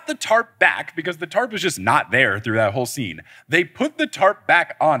brought the tarp back because the tarp was just not there through that whole scene. They put the tarp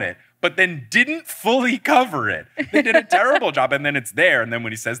back on it, but then didn't fully cover it. They did a terrible job, and then it's there. And then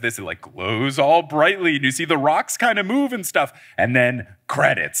when he says this, it like glows all brightly, and you see the rocks kind of move and stuff. And then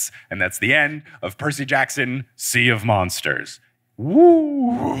credits. And that's the end of Percy Jackson, Sea of Monsters.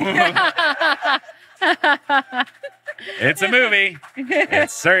 Woo! It's a movie.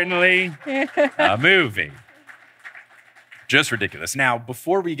 It's certainly a movie. Just ridiculous. Now,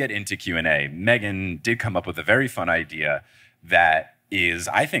 before we get into Q&A, Meghan did come up with a very fun idea that is,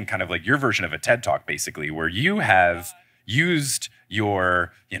 I think, kind of like your version of a TED Talk, basically, where you have used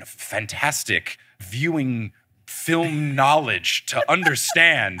your, fantastic viewing film knowledge to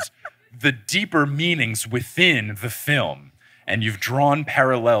understand the deeper meanings within the film. And you've drawn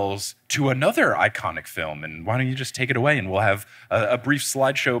parallels to another iconic film. And why don't you just take it away, and we'll have a brief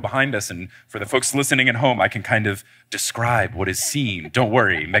slideshow behind us. And for the folks listening at home, I can kind of describe what is seen. Don't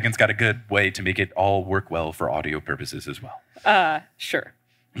worry, Megan's got a good way to make it all work well for audio purposes as well. Sure.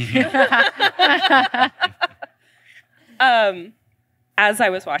 As I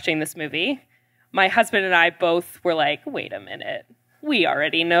was watching this movie, my husband and I both were like, wait a minute. We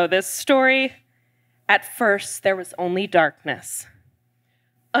already know this story. At first, there was only darkness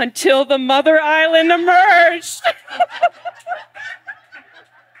until the Mother Island emerged.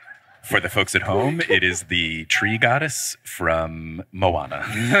 For the folks at home, it is the tree goddess from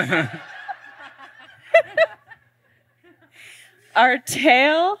Moana. Our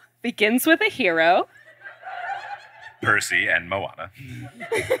tale begins with a hero, Percy and Moana.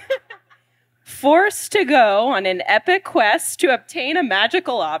 Forced to go on an epic quest to obtain a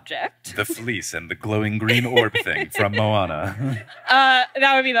magical object. The fleece and the glowing green orb thing from Moana.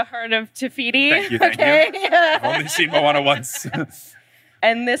 That would be the Heart of Tafiti. Thank you, thank you. I've only seen Moana once.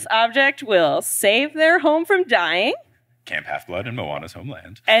 And this object will save their home from dying. Camp Half-Blood in Moana's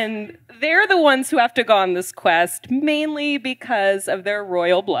homeland. And they're the ones who have to go on this quest, mainly because of their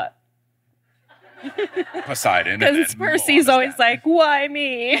royal blood. Poseidon. Because Percy's always like, why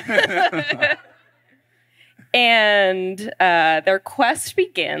me? And their quest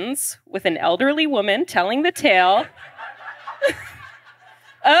begins with an elderly woman telling the tale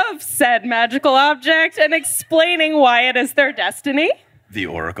of said magical object and explaining why it is their destiny. The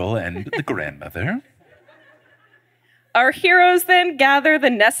oracle and the grandmother. Our heroes then gather the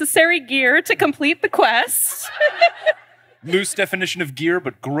necessary gear to complete the quest. Loose definition of gear,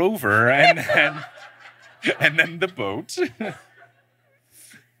 but Grover, and then the boat.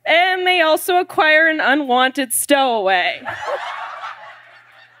 And they also acquire an unwanted stowaway.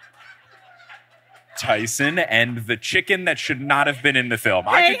 Tyson and the chicken that should not have been in the film.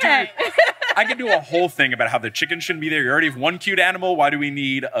 Hey. I could do a whole thing about how the chicken shouldn't be there. You already have one cute animal. Why do we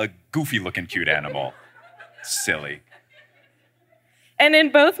need a goofy-looking cute animal? Silly. And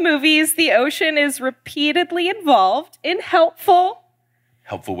in both movies, the ocean is repeatedly involved in helpful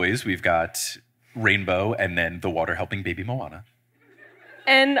ways. We've got Rainbow and then the water helping baby Moana.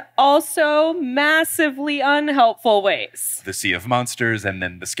 and also massively unhelpful ways. The Sea of Monsters and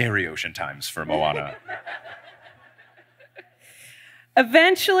then the scary ocean times for Moana.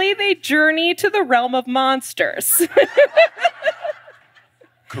 Eventually, they journey to the realm of monsters.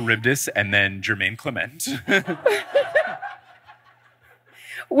 Charybdis and then Jermaine Clement.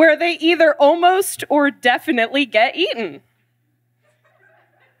 Where they either almost or definitely get eaten.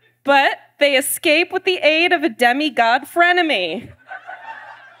 But they escape with the aid of a demigod frenemy.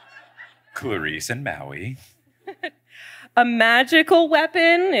 Clarice and Maui. A magical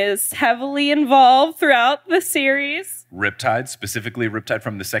weapon is heavily involved throughout the series. Riptide, specifically Riptide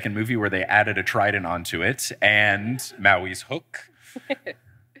from the second movie where they added a trident onto it, and Maui's hook.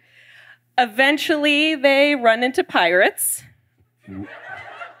 Eventually, they run into pirates.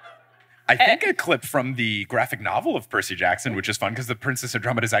 I think a clip from the graphic novel of Percy Jackson, which is fun because the Princess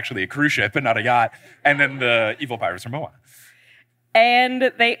Andromeda is actually a cruise ship and not a yacht, and then the evil pirates from Moana.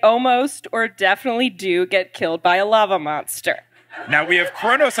 And they almost or definitely do get killed by a lava monster. Now we have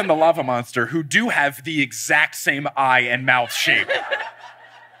Kronos and the lava monster who do have the exact same eye and mouth shape.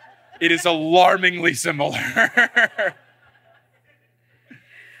 It is alarmingly similar.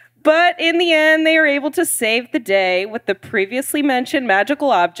 But in the end, they are able to save the day with the previously mentioned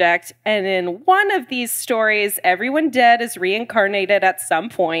magical object. And in one of these stories, everyone dead is reincarnated at some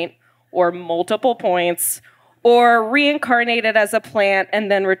point, or multiple points, or reincarnated as a plant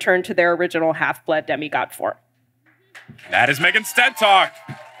and then returned to their original half-blood demigod form. That is Meghan's TED Talk.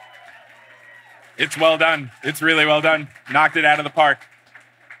 It's well done. It's really well done. Knocked it out of the park.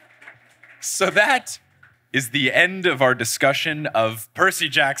 So that is the end of our discussion of Percy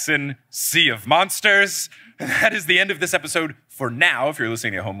Jackson, Sea of Monsters. That is the end of this episode for now. If you're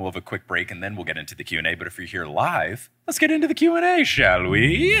listening at home, we'll have a quick break and then we'll get into the Q&A. But if you're here live, let's get into the Q&A, shall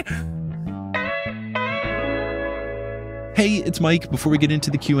we? Hey, it's Mike. Before we get into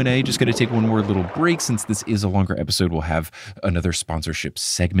the Q&A, just got to take one more little break. Since this is a longer episode, we'll have another sponsorship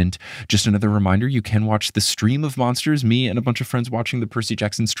segment. Just another reminder, you can watch the stream of Monsters, me and a bunch of friends watching the Percy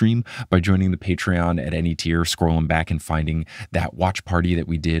Jackson stream by joining the Patreon at any tier, scrolling back and finding that watch party that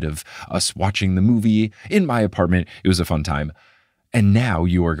we did of us watching the movie in my apartment. It was a fun time. And now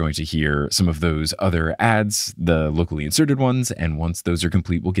you are going to hear some of those other ads, the locally inserted ones. And once those are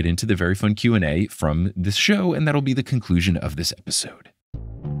complete, we'll get into the very fun Q&A from this show. And that'll be the conclusion of this episode.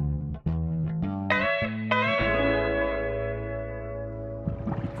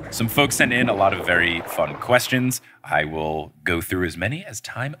 Some folks sent in a lot of very fun questions. I will go through as many as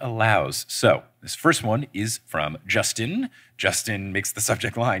time allows. So this first one is from Justin. Justin makes the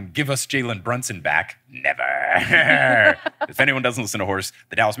subject line, "Give us Jalen Brunson back." Never. If anyone doesn't listen to Horse,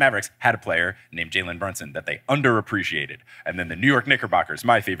 the Dallas Mavericks had a player named Jalen Brunson that they underappreciated. And then the New York Knickerbockers,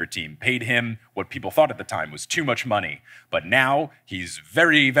 my favorite team, paid him what people thought at the time was too much money. But now he's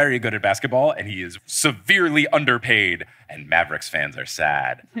very, very good at basketball and he is severely underpaid. And Mavericks fans are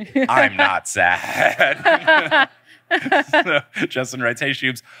sad. I'm not sad. So, Justin writes, "Hey,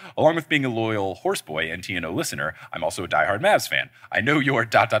 Shubes, along with being a loyal Horseboy and TNO listener, I'm also a diehard Mavs fan. I know your ...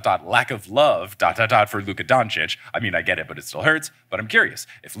 lack of love ... for Luka Doncic. I mean, I get it, but it still hurts. But I'm curious,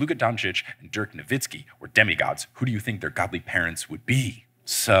 if Luka Doncic and Dirk Nowitzki were demigods, who do you think their godly parents would be?"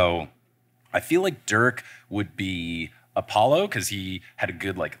 So I feel like Dirk would be Apollo because he had a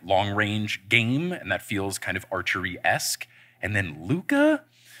good like long-range game, and that feels kind of archery-esque. And then Luka,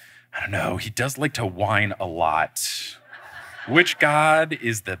 I don't know. He does like to whine a lot. Which god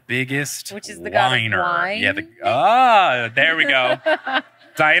is the biggest Which is the whiner? god of wine? Yeah, there we go.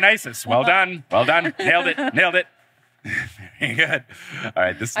 Dionysus. Well done. Well done. Nailed it. Nailed it. Very good. All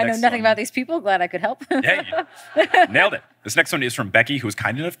right, this I know next nothing one. about these people. Glad I could help. Yeah, you nailed it. This next one is from Becky, who was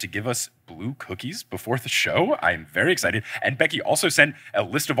kind enough to give us blue cookies before the show. I'm very excited. And Becky also sent a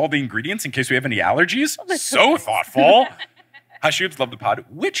list of all the ingredients in case we have any allergies. So thoughtful. Hi, Shubes, love the pod.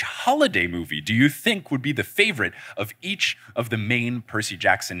 Which holiday movie do you think would be the favorite of each of the main Percy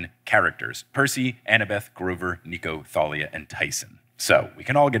Jackson characters? Percy, Annabeth, Grover, Nico, Thalia, and Tyson. So we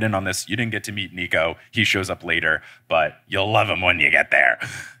can all get in on this. You didn't get to meet Nico. He shows up later, but you'll love him when you get there.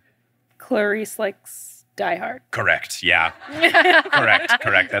 Clarice likes Die Hard. Correct, yeah.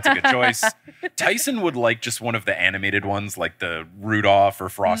 Correct. That's a good choice. Tyson would like just one of the animated ones, like the Rudolph or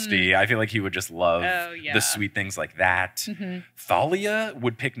Frosty. I feel like he would just love the sweet things like that. Thalia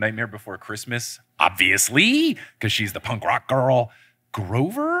would pick Nightmare Before Christmas, obviously, because she's the punk rock girl.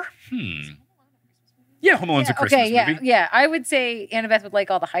 Grover? Yeah, Home Alone's a Christmas movie. Yeah. I would say Annabeth would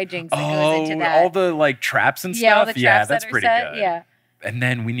like all the hijinks that goes into that. All the like traps and stuff. Yeah, all the traps that's that are pretty set. good. Yeah. And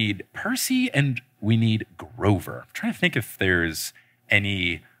then we need Percy and we need Grover. I'm trying to think if there's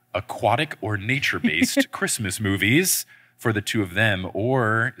any aquatic or nature-based Christmas movies for the two of them,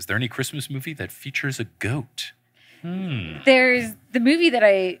 or is there any Christmas movie that features a goat? There's the movie that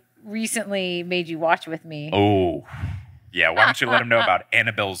I recently made you watch with me. Oh, yeah. Why don't you let them know about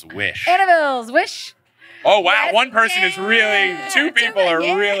Annabelle's Wish? Annabelle's Wish. Oh, wow. Yes, One person is really, two people are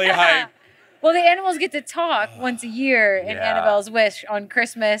really hyped. Well, the animals get to talk once a year in Annabelle's Wish on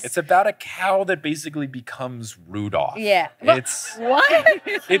Christmas. It's about a cow that basically becomes Rudolph. Yeah. It's what?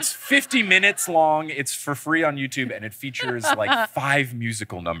 It's 50 minutes long. It's for free on YouTube, and it features like 5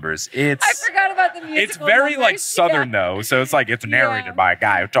 musical numbers. I forgot about the musical It's very numbers. like Southern though, so it's like it's narrated by a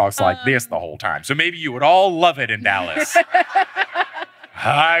guy who talks like this the whole time. So maybe you would all love it in Dallas.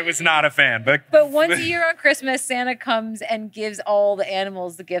 I was not a fan, but once a year on Christmas, Santa comes and gives all the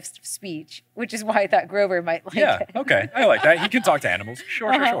animals the gift of speech, which is why I thought Grover might like it. Okay, I like that. He can talk to animals.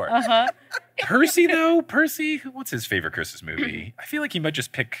 Sure. Percy though, what's his favorite Christmas movie? I feel like he could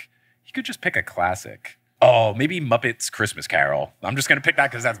just pick a classic. Oh, maybe Muppets Christmas Carol. I'm just going to pick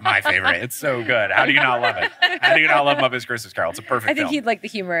that because that's my favorite. It's so good. How do you not love it? How do you not love Muppets Christmas Carol? It's a perfect film. I think he'd like the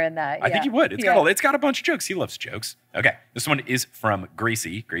humor in that. I think he would. It's got a bunch of jokes. He loves jokes. Okay, this one is from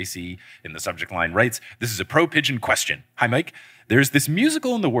Gracie. Gracie in the subject line writes, "This is a pro pigeon question. Hi, Mike. There's this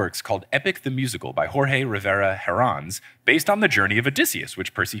musical in the works called Epic the Musical by Jorge Rivera Herranz, based on the journey of Odysseus,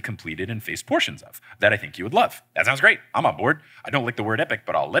 which Percy completed and faced portions of, that I think you would love. That sounds great. I'm on board. I don't like the word epic,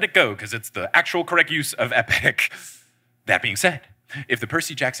 but I'll let it go because it's the actual correct use of epic. That being said, if the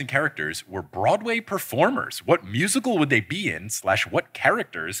Percy Jackson characters were Broadway performers, what musical would they be in / what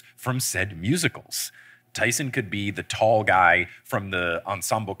characters from said musicals? Tyson could be the tall guy from the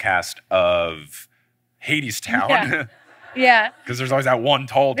ensemble cast of Hadestown. Yeah. Yeah. Because there's always that one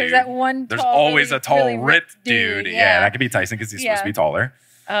tall dude. There's always really, a tall, really ripped dude. Yeah, that could be Tyson because he's supposed to be taller.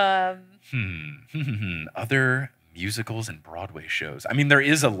 Other musicals and Broadway shows. I mean, there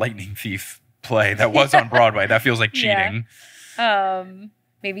is a Lightning Thief play that was on Broadway. That feels like cheating. Yeah.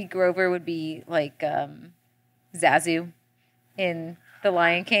 Maybe Grover would be like Zazu in The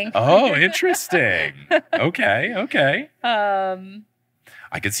Lion King. Oh, interesting. Okay.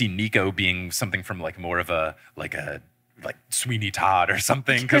 I could see Nico being something from like more of a like Sweeney Todd or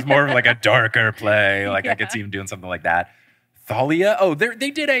something, because more of like a darker play. Like I could see him doing something like that. Thalia. Oh, they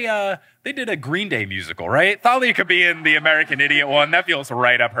did a Green Day musical, right? Thalia could be in the American Idiot one. That feels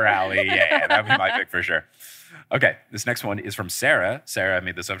right up her alley. Yeah, that'd be my pick for sure. Okay, this next one is from Sarah. Sarah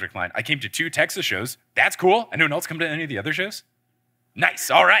made the subject line, I came to 2 Texas shows. That's cool. Anyone else come to any of the other shows?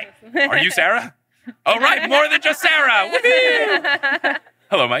 Nice. All right. Are you Sarah? All right, more than just Sarah. Woo-hoo!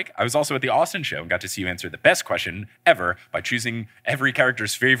 Hello, Mike. I was also at the Austin show and got to see you answer the best question ever by choosing every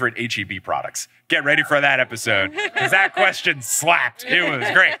character's favorite H-E-B products. Get ready for that episode, because that question slapped. It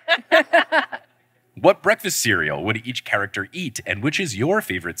was great. What breakfast cereal would each character eat, and which is your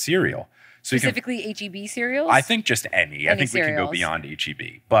favorite cereal? So Specifically H-E-B cereals? I think just any. I think cereals. We can go beyond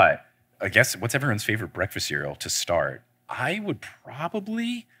H-E-B. But I guess what's everyone's favorite breakfast cereal to start? I might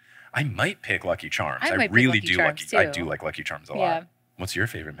pick Lucky Charms. I really do like Lucky Charms a lot. What's your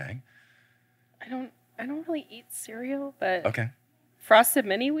favorite, Meg? I don't really eat cereal, but okay. Frosted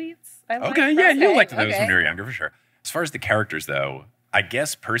Mini Wheats. You liked those when you were younger for sure. As far as the characters, though, I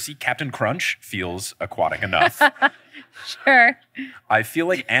guess Percy Captain Crunch feels aquatic enough. Sure. I feel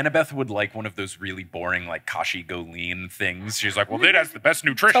like Annabeth would like one of those really boring, like Kashi Go Lean things. She's like, well, it has the best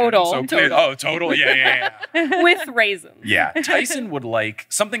nutrition. Total. Total. Yeah. With raisins. Yeah. Tyson would like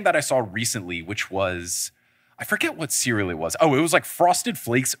something that I saw recently, which was, I forget what cereal it was. Oh, it was like Frosted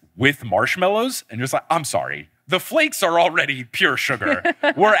Flakes with marshmallows. And you're just like, I'm sorry. The flakes are already pure sugar.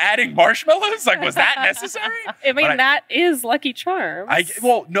 We're adding marshmallows? Like, was that necessary? I mean, that is Lucky Charms.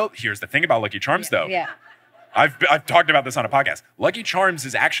 No, here's the thing about Lucky Charms, though. Yeah. I've talked about this on a podcast. Lucky Charms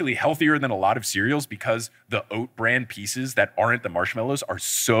is actually healthier than a lot of cereals because the oat bran pieces that aren't the marshmallows are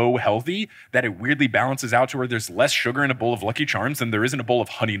so healthy that it weirdly balances out to where there's less sugar in a bowl of Lucky Charms than there is in a bowl of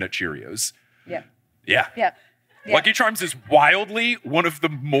Honey Nut Cheerios. Yeah. Yeah. Lucky Charms is wildly one of the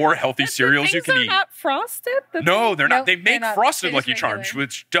more healthy cereals you can eat. They're not frosted? No, they're not. They they're make not. frosted Lucky Charms,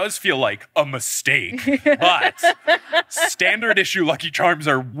 which does feel like a mistake. But standard issue Lucky Charms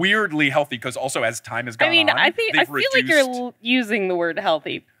are weirdly healthy because also as time has gone on, I feel like you're using the word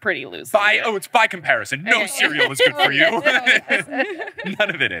healthy pretty loosely. It's by comparison. No cereal is good for you. None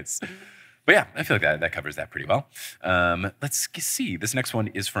of it is. But yeah, I feel like that covers that pretty well. Let's see. This next one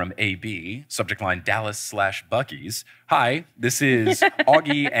is from AB, subject line Dallas/Bucky's. Hi, this is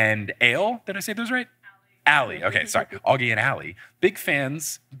Augie and Ale. Did I say those right? Allie. Okay, sorry. Augie and Allie. Big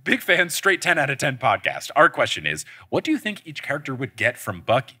fans, straight 10 out of 10 podcast. Our question is, what do you think each character would get from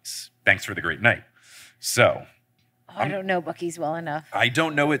Bucky's? Thanks for the great night. So... I don't know Bucky's well enough. I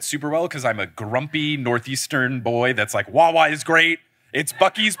don't know it super well because I'm a grumpy Northeastern boy that's like, Wawa is great. It's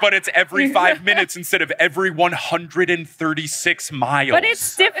Bucky's, but it's every 5 minutes instead of every 136 miles. But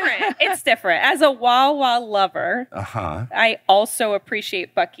it's different. It's different. As a Wawa lover, I also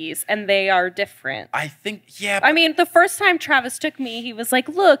appreciate Bucky's, and they are different. I think, yeah. I mean, the first time Travis took me, he was like,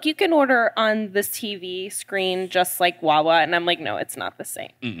 look, you can order on this TV screen just like Wawa. And I'm like, no, it's not the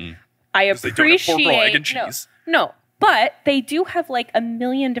same. I appreciate... They don't have pork roll, egg, and cheese. No. But they do have like a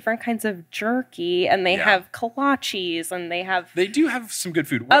million different kinds of jerky, and they have kolaches, and they do have some good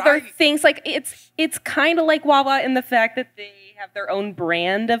food. Other things like it's kind of like Wawa in the fact that they have their own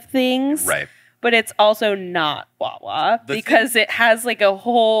brand of things, right? But it's also not Wawa because it has like a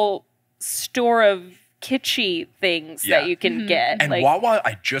whole store of kitschy things that you can get. And like, Wawa,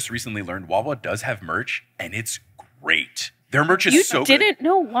 I just recently learned Wawa does have merch, and it's great. Their merch is so good. You didn't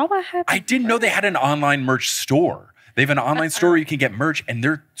know Wawa had? I didn't know they had an online merch store. They have an online store where you can get merch, and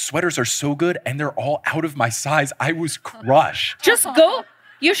their sweaters are so good, and they're all out of my size. I was crushed. Just go.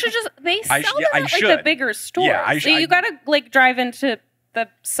 You should just, they sell them at like the bigger stores. Yeah, so you got to like drive into the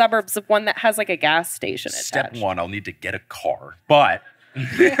suburbs of one that has like a gas station attached. Step one, I'll need to get a car. But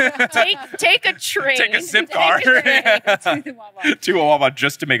Take a train. Take a zip car To the Wawa. to a Wawa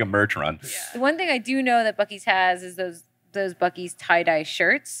just to make a merch run. Yeah. The one thing I do know that Buc-ee's has is those Buc-ee's tie-dye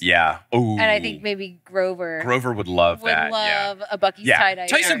shirts. Yeah. Oh. And I think maybe Grover Grover would love would that. love a Buc-ee's Yeah. tie-dye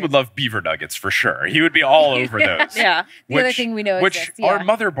Tyson shirt. would love beaver nuggets for sure. He would be all over those. Yeah. The other thing we know Which exists, yeah. our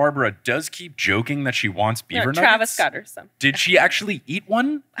mother Barbara does keep joking that she wants beaver nuggets. Travis got her some. Did she actually eat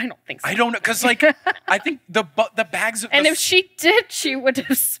one? I don't think so. I don't know, because like I think the bags of And the if she did, she would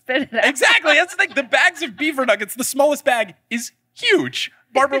have spit it out. exactly, that's the thing. The bags of beaver nuggets, the smallest bag is huge.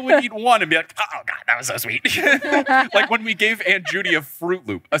 Barbara would eat one and be like, "Oh God, that was so sweet." Like when we gave Aunt Judy a Fruit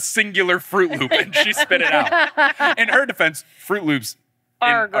Loop, a singular Fruit Loop, and she spit it out. In her defense, Fruit Loops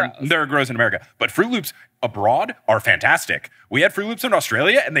they're gross in America, but Fruit Loops abroad are fantastic. We had Fruit Loops in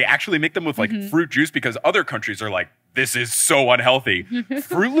Australia, and they actually make them with like fruit juice because other countries are like, this is so unhealthy.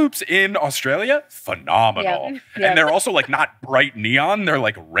 Fruit Loops in Australia, phenomenal. Yep. And they're also like not bright neon, they're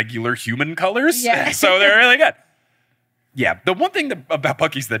like regular human colors. Yeah. So they're really good. Yeah, the one thing about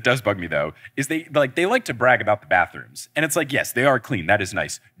Buc-ee's that does bug me though is they like to brag about the bathrooms, and it's like, yes, they are clean. That is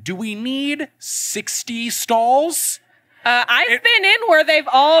nice. Do we need 60 stalls? I've been in where they've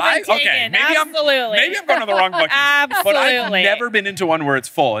all been taken. Okay, Absolutely. maybe I'm going to the wrong Buc-ee's. Absolutely. But I've never been into one where it's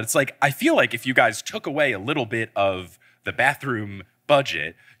full. It's like I feel like if you guys took away a little bit of the bathroom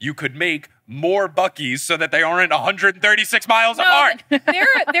budget, you could make more Buc-ee's so that they aren't 136 miles apart.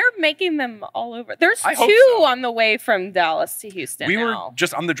 They're making them all over. There's I hope two so. on the way from Dallas to Houston. We were now.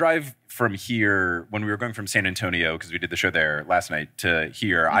 just on the drive from here when we were going from San Antonio, because we did the show there last night, to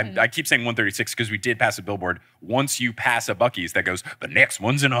here. I keep saying 136 because we did pass a billboard. Once you pass a Buc-ee's that goes, the next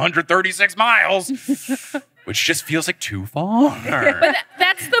one's in 136 miles, which just feels like too far. But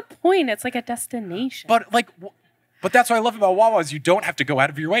that's the point. It's like a destination. But like, but that's what I love about Wawa's. You don't have to go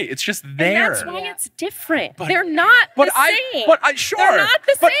out of your way. It's just there. And that's why it's different. But- They're not the same. Sure. They're not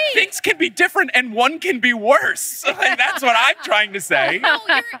the but same. things can be different and one can be worse. Like, that's what I'm trying to say. No,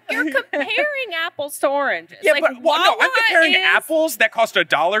 you're comparing apples to oranges. Yeah, like, but no, I'm Wawa comparing is- apples that cost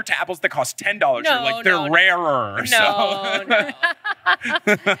 $1 to apples that cost $10. You're like, they're rarer. No.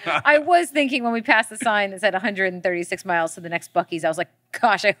 I was thinking when we passed the sign that said 136 miles to the next Buc-ee's, I was like,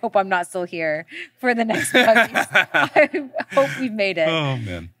 gosh, I hope I'm not still here for the next Buc-ee's. I hope we've made it. Oh,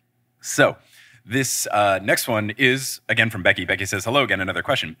 man. So this next one is, again, from Becky. Becky says, hello again, another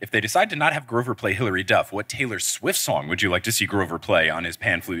question. If they decide to not have Grover play Hilary Duff, what Taylor Swift song would you like to see Grover play on his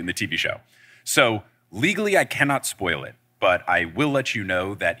pan flute in the TV show? So legally, I cannot spoil it, but I will let you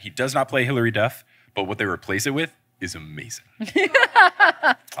know that he does not play Hilary Duff, but what they replace it with is amazing.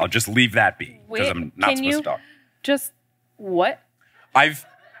 I'll just leave that be because I'm not supposed to talk. Just what? I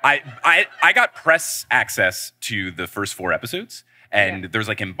got press access to the first 4 episodes, and there's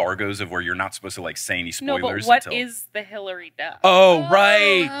like embargoes of where you're not supposed to like say any spoilers. No, but what until... is the Hilary Duff? Oh,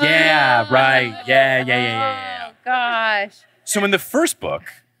 right. Yeah, right. Yeah. Oh, gosh. So in the first book,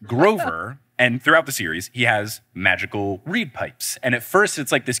 Grover, and throughout the series, he has magical reed pipes. And at first,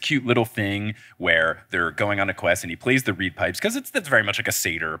 it's like this cute little thing where they're going on a quest and he plays the reed pipes because that's very much like a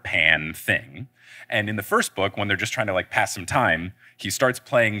satyr pan thing. And in the first book, when they're just trying to like pass some time, he starts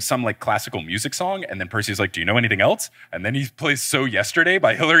playing some like classical music song. And then Percy's like, do you know anything else? And then he plays So Yesterday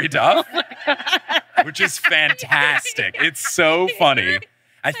by Hilary Duff, which is fantastic. It's so funny.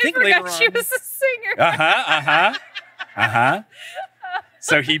 I think later on. She was a singer.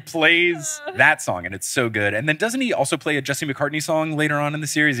 So he plays that song, and it's so good. And then doesn't he also play a Jesse McCartney song later on in the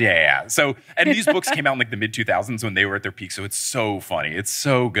series? Yeah. So, and these books came out in like the mid-2000s when they were at their peak, so it's so funny. It's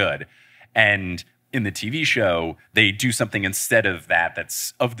so good. And in the TV show, they do something instead of that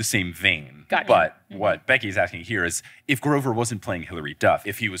that's of the same vein. Gotcha. But what Becky's asking here is, if Grover wasn't playing Hilary Duff,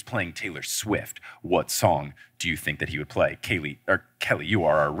 if he was playing Taylor Swift, what song do you think that he would play? Kelly, you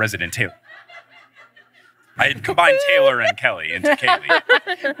are our resident Taylor. I had combined Taylor and Kelly into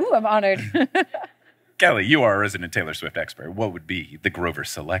Kaylee. Ooh, I'm honored. Kelly, you are a resident Taylor Swift expert. What would be the Grover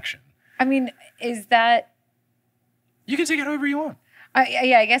selection? I mean, is that... You can take it however you want.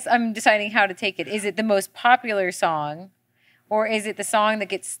 I guess I'm deciding how to take it. Is it the most popular song, or is it the song that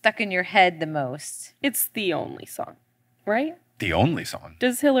gets stuck in your head the most? It's the only song, right? The only song.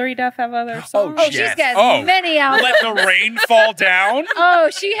 Does Hilary Duff have other songs? Oh, she's got many albums. Let the rain fall down.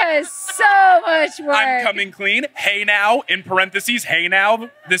 Oh, she has so much work. I'm coming clean. Hey now, in parentheses, hey now,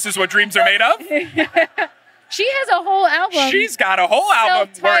 this is what dreams are made of. She has a whole album. She's got a whole album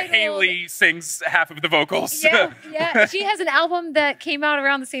where Self-titled. Haley sings half of the vocals. Yeah. She has an album that came out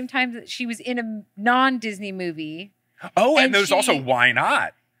around the same time that she was in a non-Disney movie. Oh, and And there's she- also Why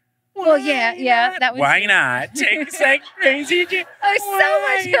Not? Well, yeah, that was. Why not? Take us like crazy. There's so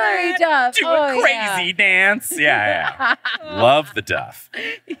much Hilary Duff. Do a crazy dance. Yeah. Love the Duff.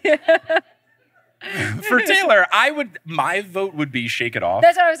 For Taylor, my vote would be Shake It Off.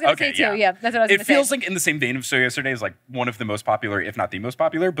 That's what I was going to say too. Yeah, that's what I was going to say. It feels like in the same vein of So Yesterday is like one of the most popular, if not the most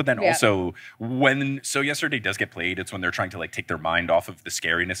popular. But then also when So Yesterday does get played, it's when they're trying to like take their mind off of the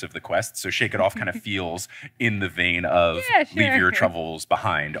scariness of the quest. So Shake It Off kind of feels in the vein of leave your troubles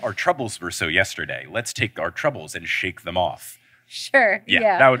behind. Our troubles were so yesterday. Let's take our troubles and shake them off. Sure.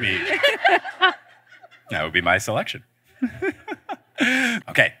 Yeah. That would be my selection.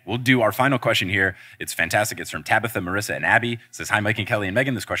 Okay, we'll do our final question here. It's fantastic. It's from Tabitha, Marissa, and Abby. It says, hi, Mike and Kelly and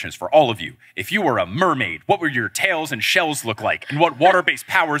Meghan. This question is for all of you. If you were a mermaid, what would your tails and shells look like? And what water-based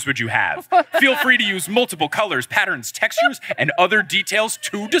powers would you have? Feel free to use multiple colors, patterns, textures, and other details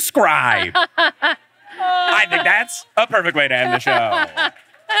to describe. I think that's a perfect way to end the show.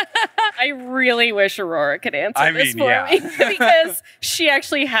 I really wish Aurora could answer this for me because she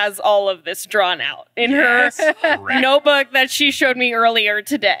actually has all of this drawn out in her notebook that she showed me earlier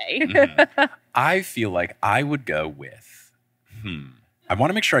today. I feel like I would go with, I want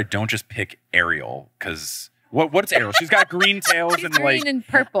to make sure I don't just pick Ariel because what's Ariel? She's got green tails and green and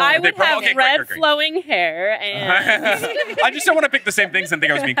purple. I would have red flowing hair and I just don't want to pick the same things and think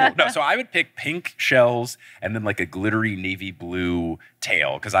I was being cool. No, so I would pick pink shells and then like a glittery navy blue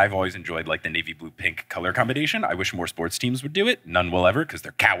tail because I've always enjoyed like the navy blue pink color combination. I wish more sports teams would do it. None will ever because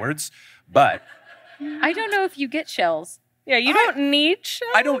they're cowards. But I don't know if you get shells. Yeah, you don't need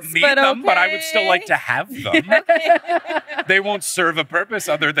shells. I don't need them, but I would still like to have them. They won't serve a purpose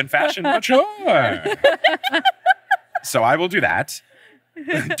other than fashion, but sure. So I will do that.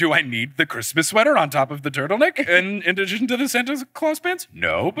 Do I need the Christmas sweater on top of the turtleneck in addition to the Santa Claus pants?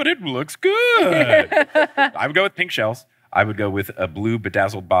 No, but it looks good. I would go with pink shells. I would go with a blue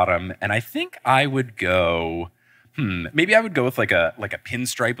bedazzled bottom. And I think I would go... maybe I would go with like a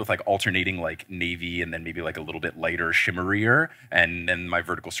pinstripe with like alternating like navy and then maybe like a little bit lighter shimmerier, and then my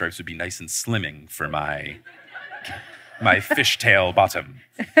vertical stripes would be nice and slimming for my fishtail bottom.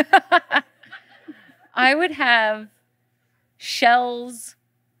 I would have shells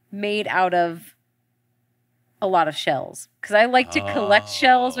made out of a lot of shells because I like to collect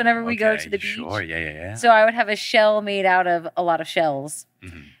shells whenever we go to the beach. Sure, yeah. So I would have a shell made out of a lot of shells.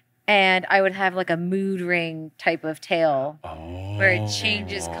 And I would have like a mood ring type of tail where it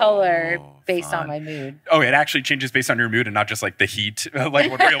changes color based on my mood. Oh, it actually changes based on your mood and not just like the heat, like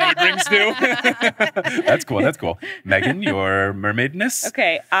what real mood rings do. That's cool. Meghan, your mermaidness?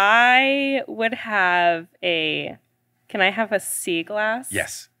 Okay, I would have can I have a sea glass?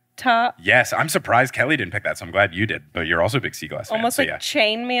 Yes. Top? Yes, I'm surprised Kelly didn't pick that, so I'm glad you did. But you're also a big sea glass fan. Almost like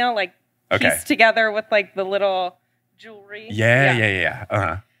chainmail, like pieced together with like the little jewelry.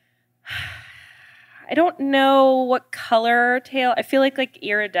 Yeah. I don't know what color tail. I feel like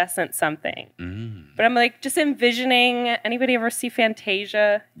iridescent something. But I'm like just envisioning. Anybody ever see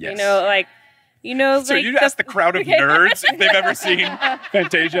Fantasia? Yes. So like you'd ask the crowd of nerds if they've ever seen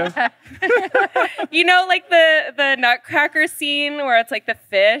Fantasia. Like the Nutcracker scene where it's like the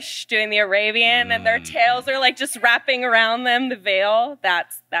fish doing the Arabian and their tails are like just wrapping around them, the veil.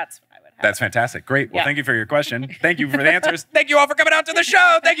 That's what I would have. That's fantastic. Great. Well, thank you for your question. Thank you for the answers. Thank you all for coming out to the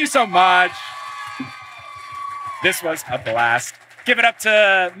show. Thank you so much. This was a blast. Give it up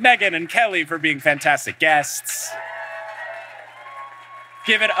to Meghan and Kelly for being fantastic guests.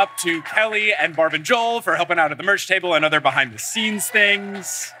 Give it up to Kelly and Barb and Joel for helping out at the merch table and other behind-the-scenes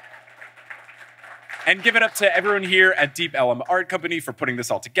things. And give it up to everyone here at Deep Ellum Art Company for putting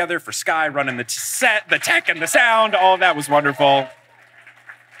this all together, for Sky running the set, the tech, and the sound. All of that was wonderful.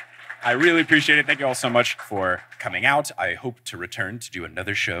 I really appreciate it. Thank you all so much for coming out. I hope to return to do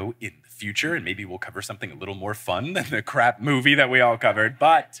another show in the future, and maybe we'll cover something a little more fun than the crap movie that we all covered.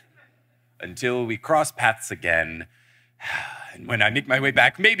 But until we cross paths again, and when I make my way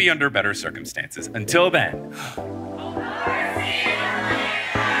back, maybe under better circumstances. Until then.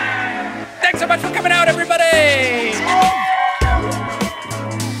 Thanks so much for coming out, everybody!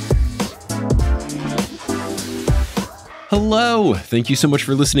 Hello! Thank you so much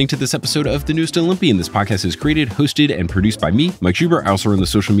for listening to this episode of The Newest Olympian. This podcast is created, hosted, and produced by me, Mike Schubert. I also run the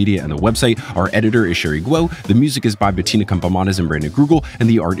social media and the website. Our editor is Sherry Guo. The music is by Bettina Campamanes and Brandon Grugel, and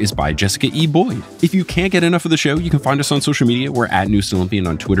the art is by Jessica E. Boyd. If you can't get enough of the show, you can find us on social media. We're at Newest Olympian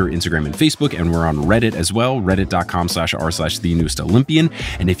on Twitter, Instagram, and Facebook, and we're on Reddit as well, reddit.com/r/The Newest Olympian.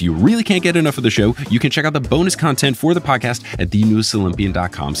 And if you really can't get enough of the show, you can check out the bonus content for the podcast at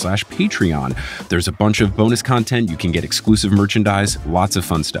thenewestolympian.com/Patreon. There's a bunch of bonus content. You can get exclusive exclusive merchandise, lots of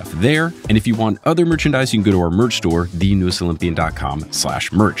fun stuff there. And if you want other merchandise, you can go to our merch store,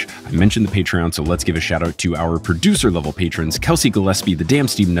 thenewestolympian.com/merch. I mentioned the Patreon, so let's give a shout out to our producer level patrons: Kelsey Gillespie, The Damn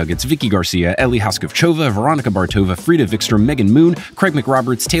Steve Nuggets, Vicky Garcia, Ellie Hoskovchova, Veronica Bartova, Frida Vikstrom, Megan Moon, Craig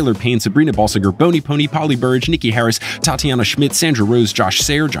McRoberts, Taylor Payne, Sabrina Balsiger, Boney Pony, Polly Burridge, Nikki Harris, Tatiana Schmidt, Sandra Rose, Josh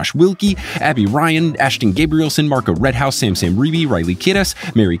Sayer, Josh Wilkie, Abby Ryan, Ashton Gabrielson, Marco Redhouse, Sam Reeby, Riley Kiddes,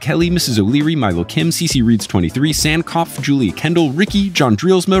 Mary Kelly, Mrs. O'Leary, Milo Kim, CC Reeds 23, Sandkopf, Julia Kendall, Ricky, John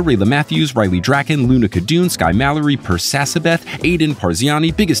Drielsma, Rayla Matthews, Riley Draken, Luna Kadoon, Sky Mallory, Per Sasabeth, Aiden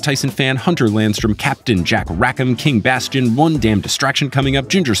Parziani, Biggest Tyson Fan, Hunter Landstrom, Captain Jack Rackham, King Bastion, One Damn Distraction Coming Up,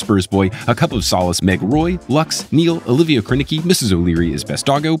 Ginger Spurs Boy, A Cup of Solace, Meg Roy, Lux, Neil, Olivia Krinicki, Mrs. O'Leary is Best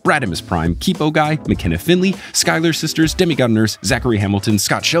Doggo, Bradimus Prime, Keepo Guy, McKenna Finley, Skylar Sisters, Demigod Nurse, Zachary Hamilton,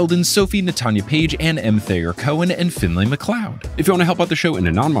 Scott Sheldon, Sophie, Natanya Page, and M. Thayer Cohen, and Finlay McLeod. If you want to help out the show in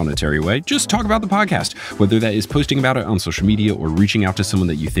a non-monetary way, just talk about the podcast, whether that is posting about it on social media or reaching out to someone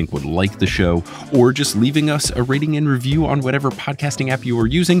that you think would like the show, or just leaving us a rating and review on whatever podcasting app you are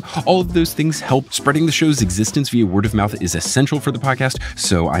using. All of those things help. Spreading the show's existence via word of mouth is essential for the podcast,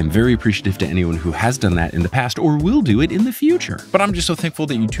 so I'm very appreciative to anyone who has done that in the past or will do it in the future. But I'm just so thankful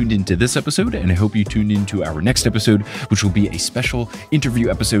that you tuned into this episode, and I hope you tuned into our next episode, which will be a special interview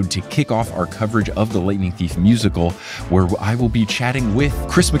episode to kick off our coverage of the Lightning Thief musical, where I will be chatting with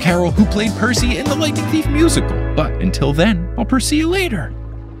Chris McCarroll, who played Percy in the Lightning Thief musical. But until then, I'll see you later.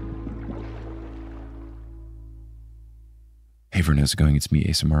 Hey everyone, how's it going? It's me,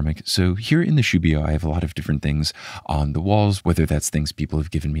 Asa Marmick. So here in the Shubio, I have a lot of different things on the walls, whether that's things people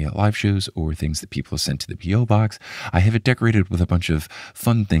have given me at live shows or things that people have sent to the P.O. box. I have it decorated with a bunch of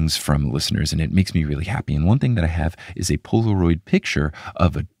fun things from listeners, and it makes me really happy. And one thing that I have is a Polaroid picture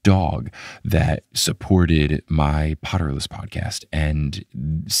of a dog that supported my Potterless podcast. And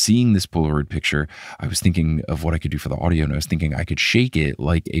seeing this Polaroid picture, I was thinking of what I could do for the audio, and I was thinking I could shake it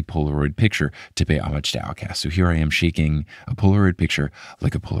like a Polaroid picture to pay homage to Outcast. So here I am shaking a Polaroid picture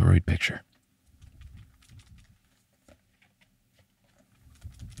like a Polaroid picture.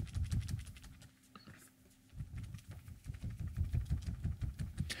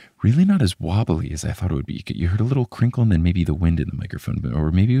 Really not as wobbly as I thought it would be. You heard a little crinkle and then maybe the wind in the microphone, or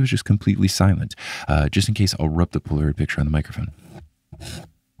maybe it was just completely silent. Just in case, I'll rub the Polaroid picture on the microphone.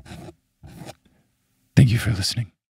 Thank you for listening.